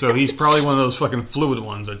 19, so he's probably one of those fucking fluid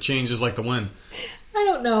ones that changes like the wind. I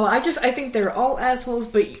don't know. I think they're all assholes,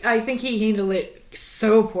 but I think he handled it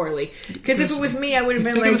so poorly. Because if it was me, I would have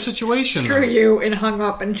been like, situation, screw you, and hung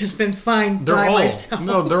up and just been fine by myself.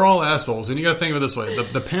 No, they're all assholes. And you got to think of it this way.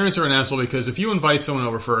 The parents are an asshole because if you invite someone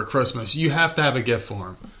over for a Christmas, you have to have a gift for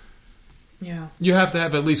them. Yeah. You have to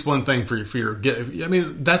have at least one thing for your gift. I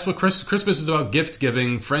mean, that's what Christmas is about: gift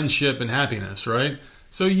giving, friendship, and happiness, right?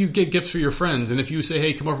 So you get gifts for your friends, and if you say,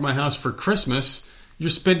 "Hey, come over to my house for Christmas," you're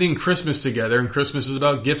spending Christmas together, and Christmas is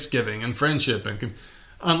about gift giving and friendship, and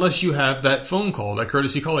unless you have that phone call, that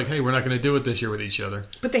courtesy call, like, "Hey, we're not going to do it this year with each other."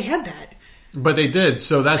 But they had that. But they did,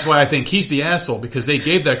 so that's why I think he's the asshole, because they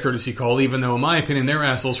gave that courtesy call, even though, in my opinion, they're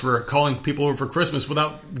assholes for calling people over for Christmas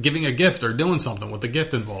without giving a gift or doing something with the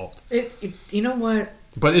gift involved. You know what?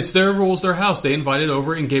 But it's their rules, their house. They invited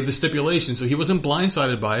over and gave the stipulation, so he wasn't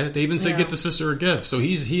blindsided by it. They even said get the sister a gift. So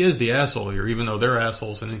he is the asshole here, even though they're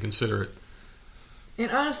assholes and inconsiderate. And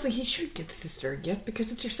honestly, he should get the sister a gift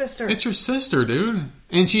because it's your sister. It's your sister, dude.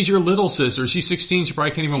 And she's your little sister. She's 16. She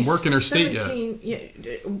probably can't even work in her state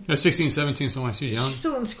yet. 16, 17, something like that. She's young. She's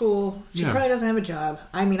still in school. She probably doesn't have a job.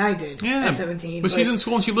 I mean, I did at 17. But she's in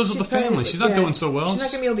school and she lives with the family. She's not doing so well. She's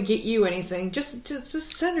not going to be able to get you anything. Just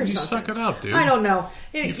send her something. Suck it up, dude. I don't know.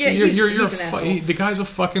 He's an asshole. The guy's a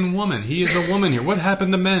fucking woman. He is a woman here. What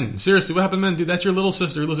happened to men? Seriously, what happened to men? Dude, that's your little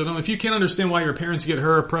sister who lives at home. If you can't understand why your parents get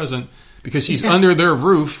her a present because she's under their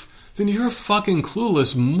roof, then you're a fucking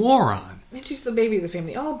clueless moron. And she's the baby of the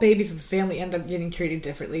family. All babies of the family end up getting treated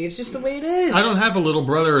differently. It's just the way it is. I don't have a little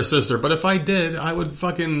brother or sister, but if I did, I would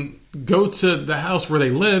fucking go to the house where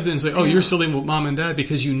they lived and say, you're still living with mom and dad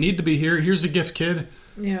because you need to be here. Here's a gift, kid.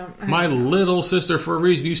 Yeah. My little sister, for a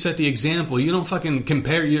reason, you set the example. You don't fucking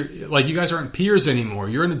compare. You guys aren't peers anymore.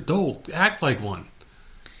 You're an adult. Act like one.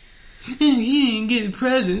 He didn't get a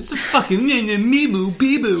present. It's a fucking me-boo,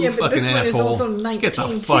 be-boo, fucking this asshole. One is also 19 get the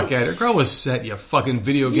fuck out of here. Grow a set, you fucking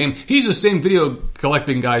video game. He's the same video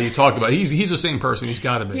collecting guy you talked about. He's the same person. He's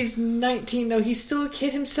got to be. He's 19, though. He's still a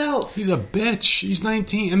kid himself. He's a bitch. He's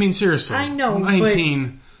 19. I mean, seriously. I know,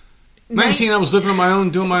 19. 19, I was living on my own,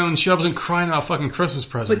 doing my own shit. I wasn't crying about fucking Christmas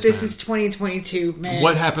presents, But this is 2022, man.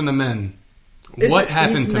 What happened to men? What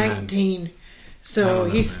happened to men? He's 19, so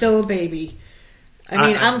he's still a baby. I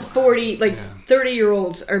mean, I'm 40,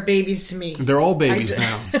 30-year-olds are babies to me. They're all babies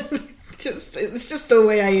now. It's just the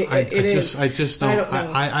way I just don't.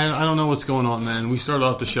 I don't know what's going on, man. We started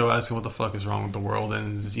off the show asking what the fuck is wrong with the world,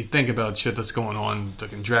 and you think about shit that's going on.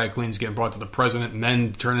 Fucking drag queens getting brought to the president,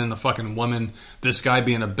 men turning into fucking women, this guy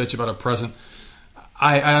being a bitch about a present.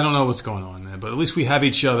 I don't know what's going on, man, but at least we have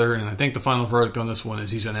each other, and I think the final verdict on this one is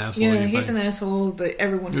he's an asshole. Yeah, he's an asshole.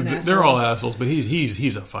 Everyone's an asshole. They're all assholes, but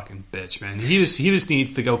he's a fucking bitch, man. He just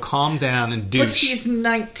needs to go calm down and douche. But he's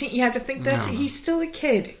 19. You have to think that he's still a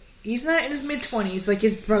kid. He's not in his mid-20s like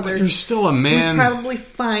his brother. But you're still a man. He's probably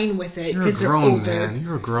fine with it because they're older. Man.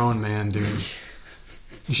 You're a grown man, dude.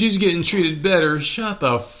 She's getting treated better. Shut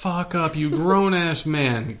the fuck up, you grown-ass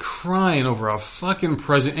man crying over a fucking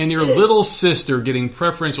present and your little sister getting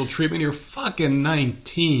preferential treatment. You're fucking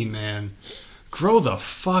 19, man. Grow the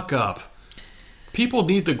fuck up. People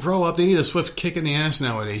need to grow up. They need a swift kick in the ass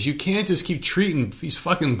nowadays. You can't just keep treating these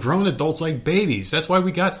fucking grown adults like babies. That's why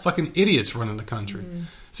we got fucking idiots running the country.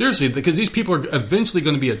 Seriously, because these people are eventually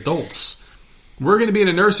going to be adults. We're going to be in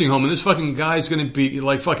a nursing home, and this fucking guy's going to be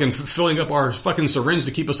like fucking filling up our fucking syringe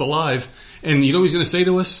to keep us alive. And you know what he's going to say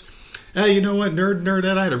to us? Hey, you know what, nerd,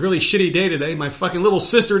 I had a really shitty day today. My fucking little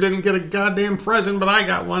sister didn't get a goddamn present, but I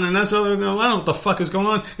got one, and that's other than I don't know what the fuck is going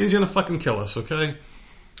on. And he's going to fucking kill us, okay?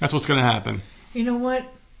 That's what's going to happen. You know what?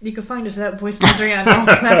 You can find us at Voice Misery on all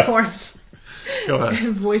platforms. Go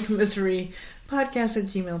ahead. Voice Misery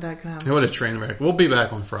podcast@gmail.com. Hey, what a train wreck. We'll be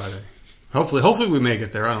back on Friday. Hopefully we make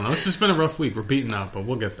it there. I don't know. It's just been a rough week. We're beaten up, but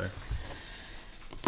we'll get there.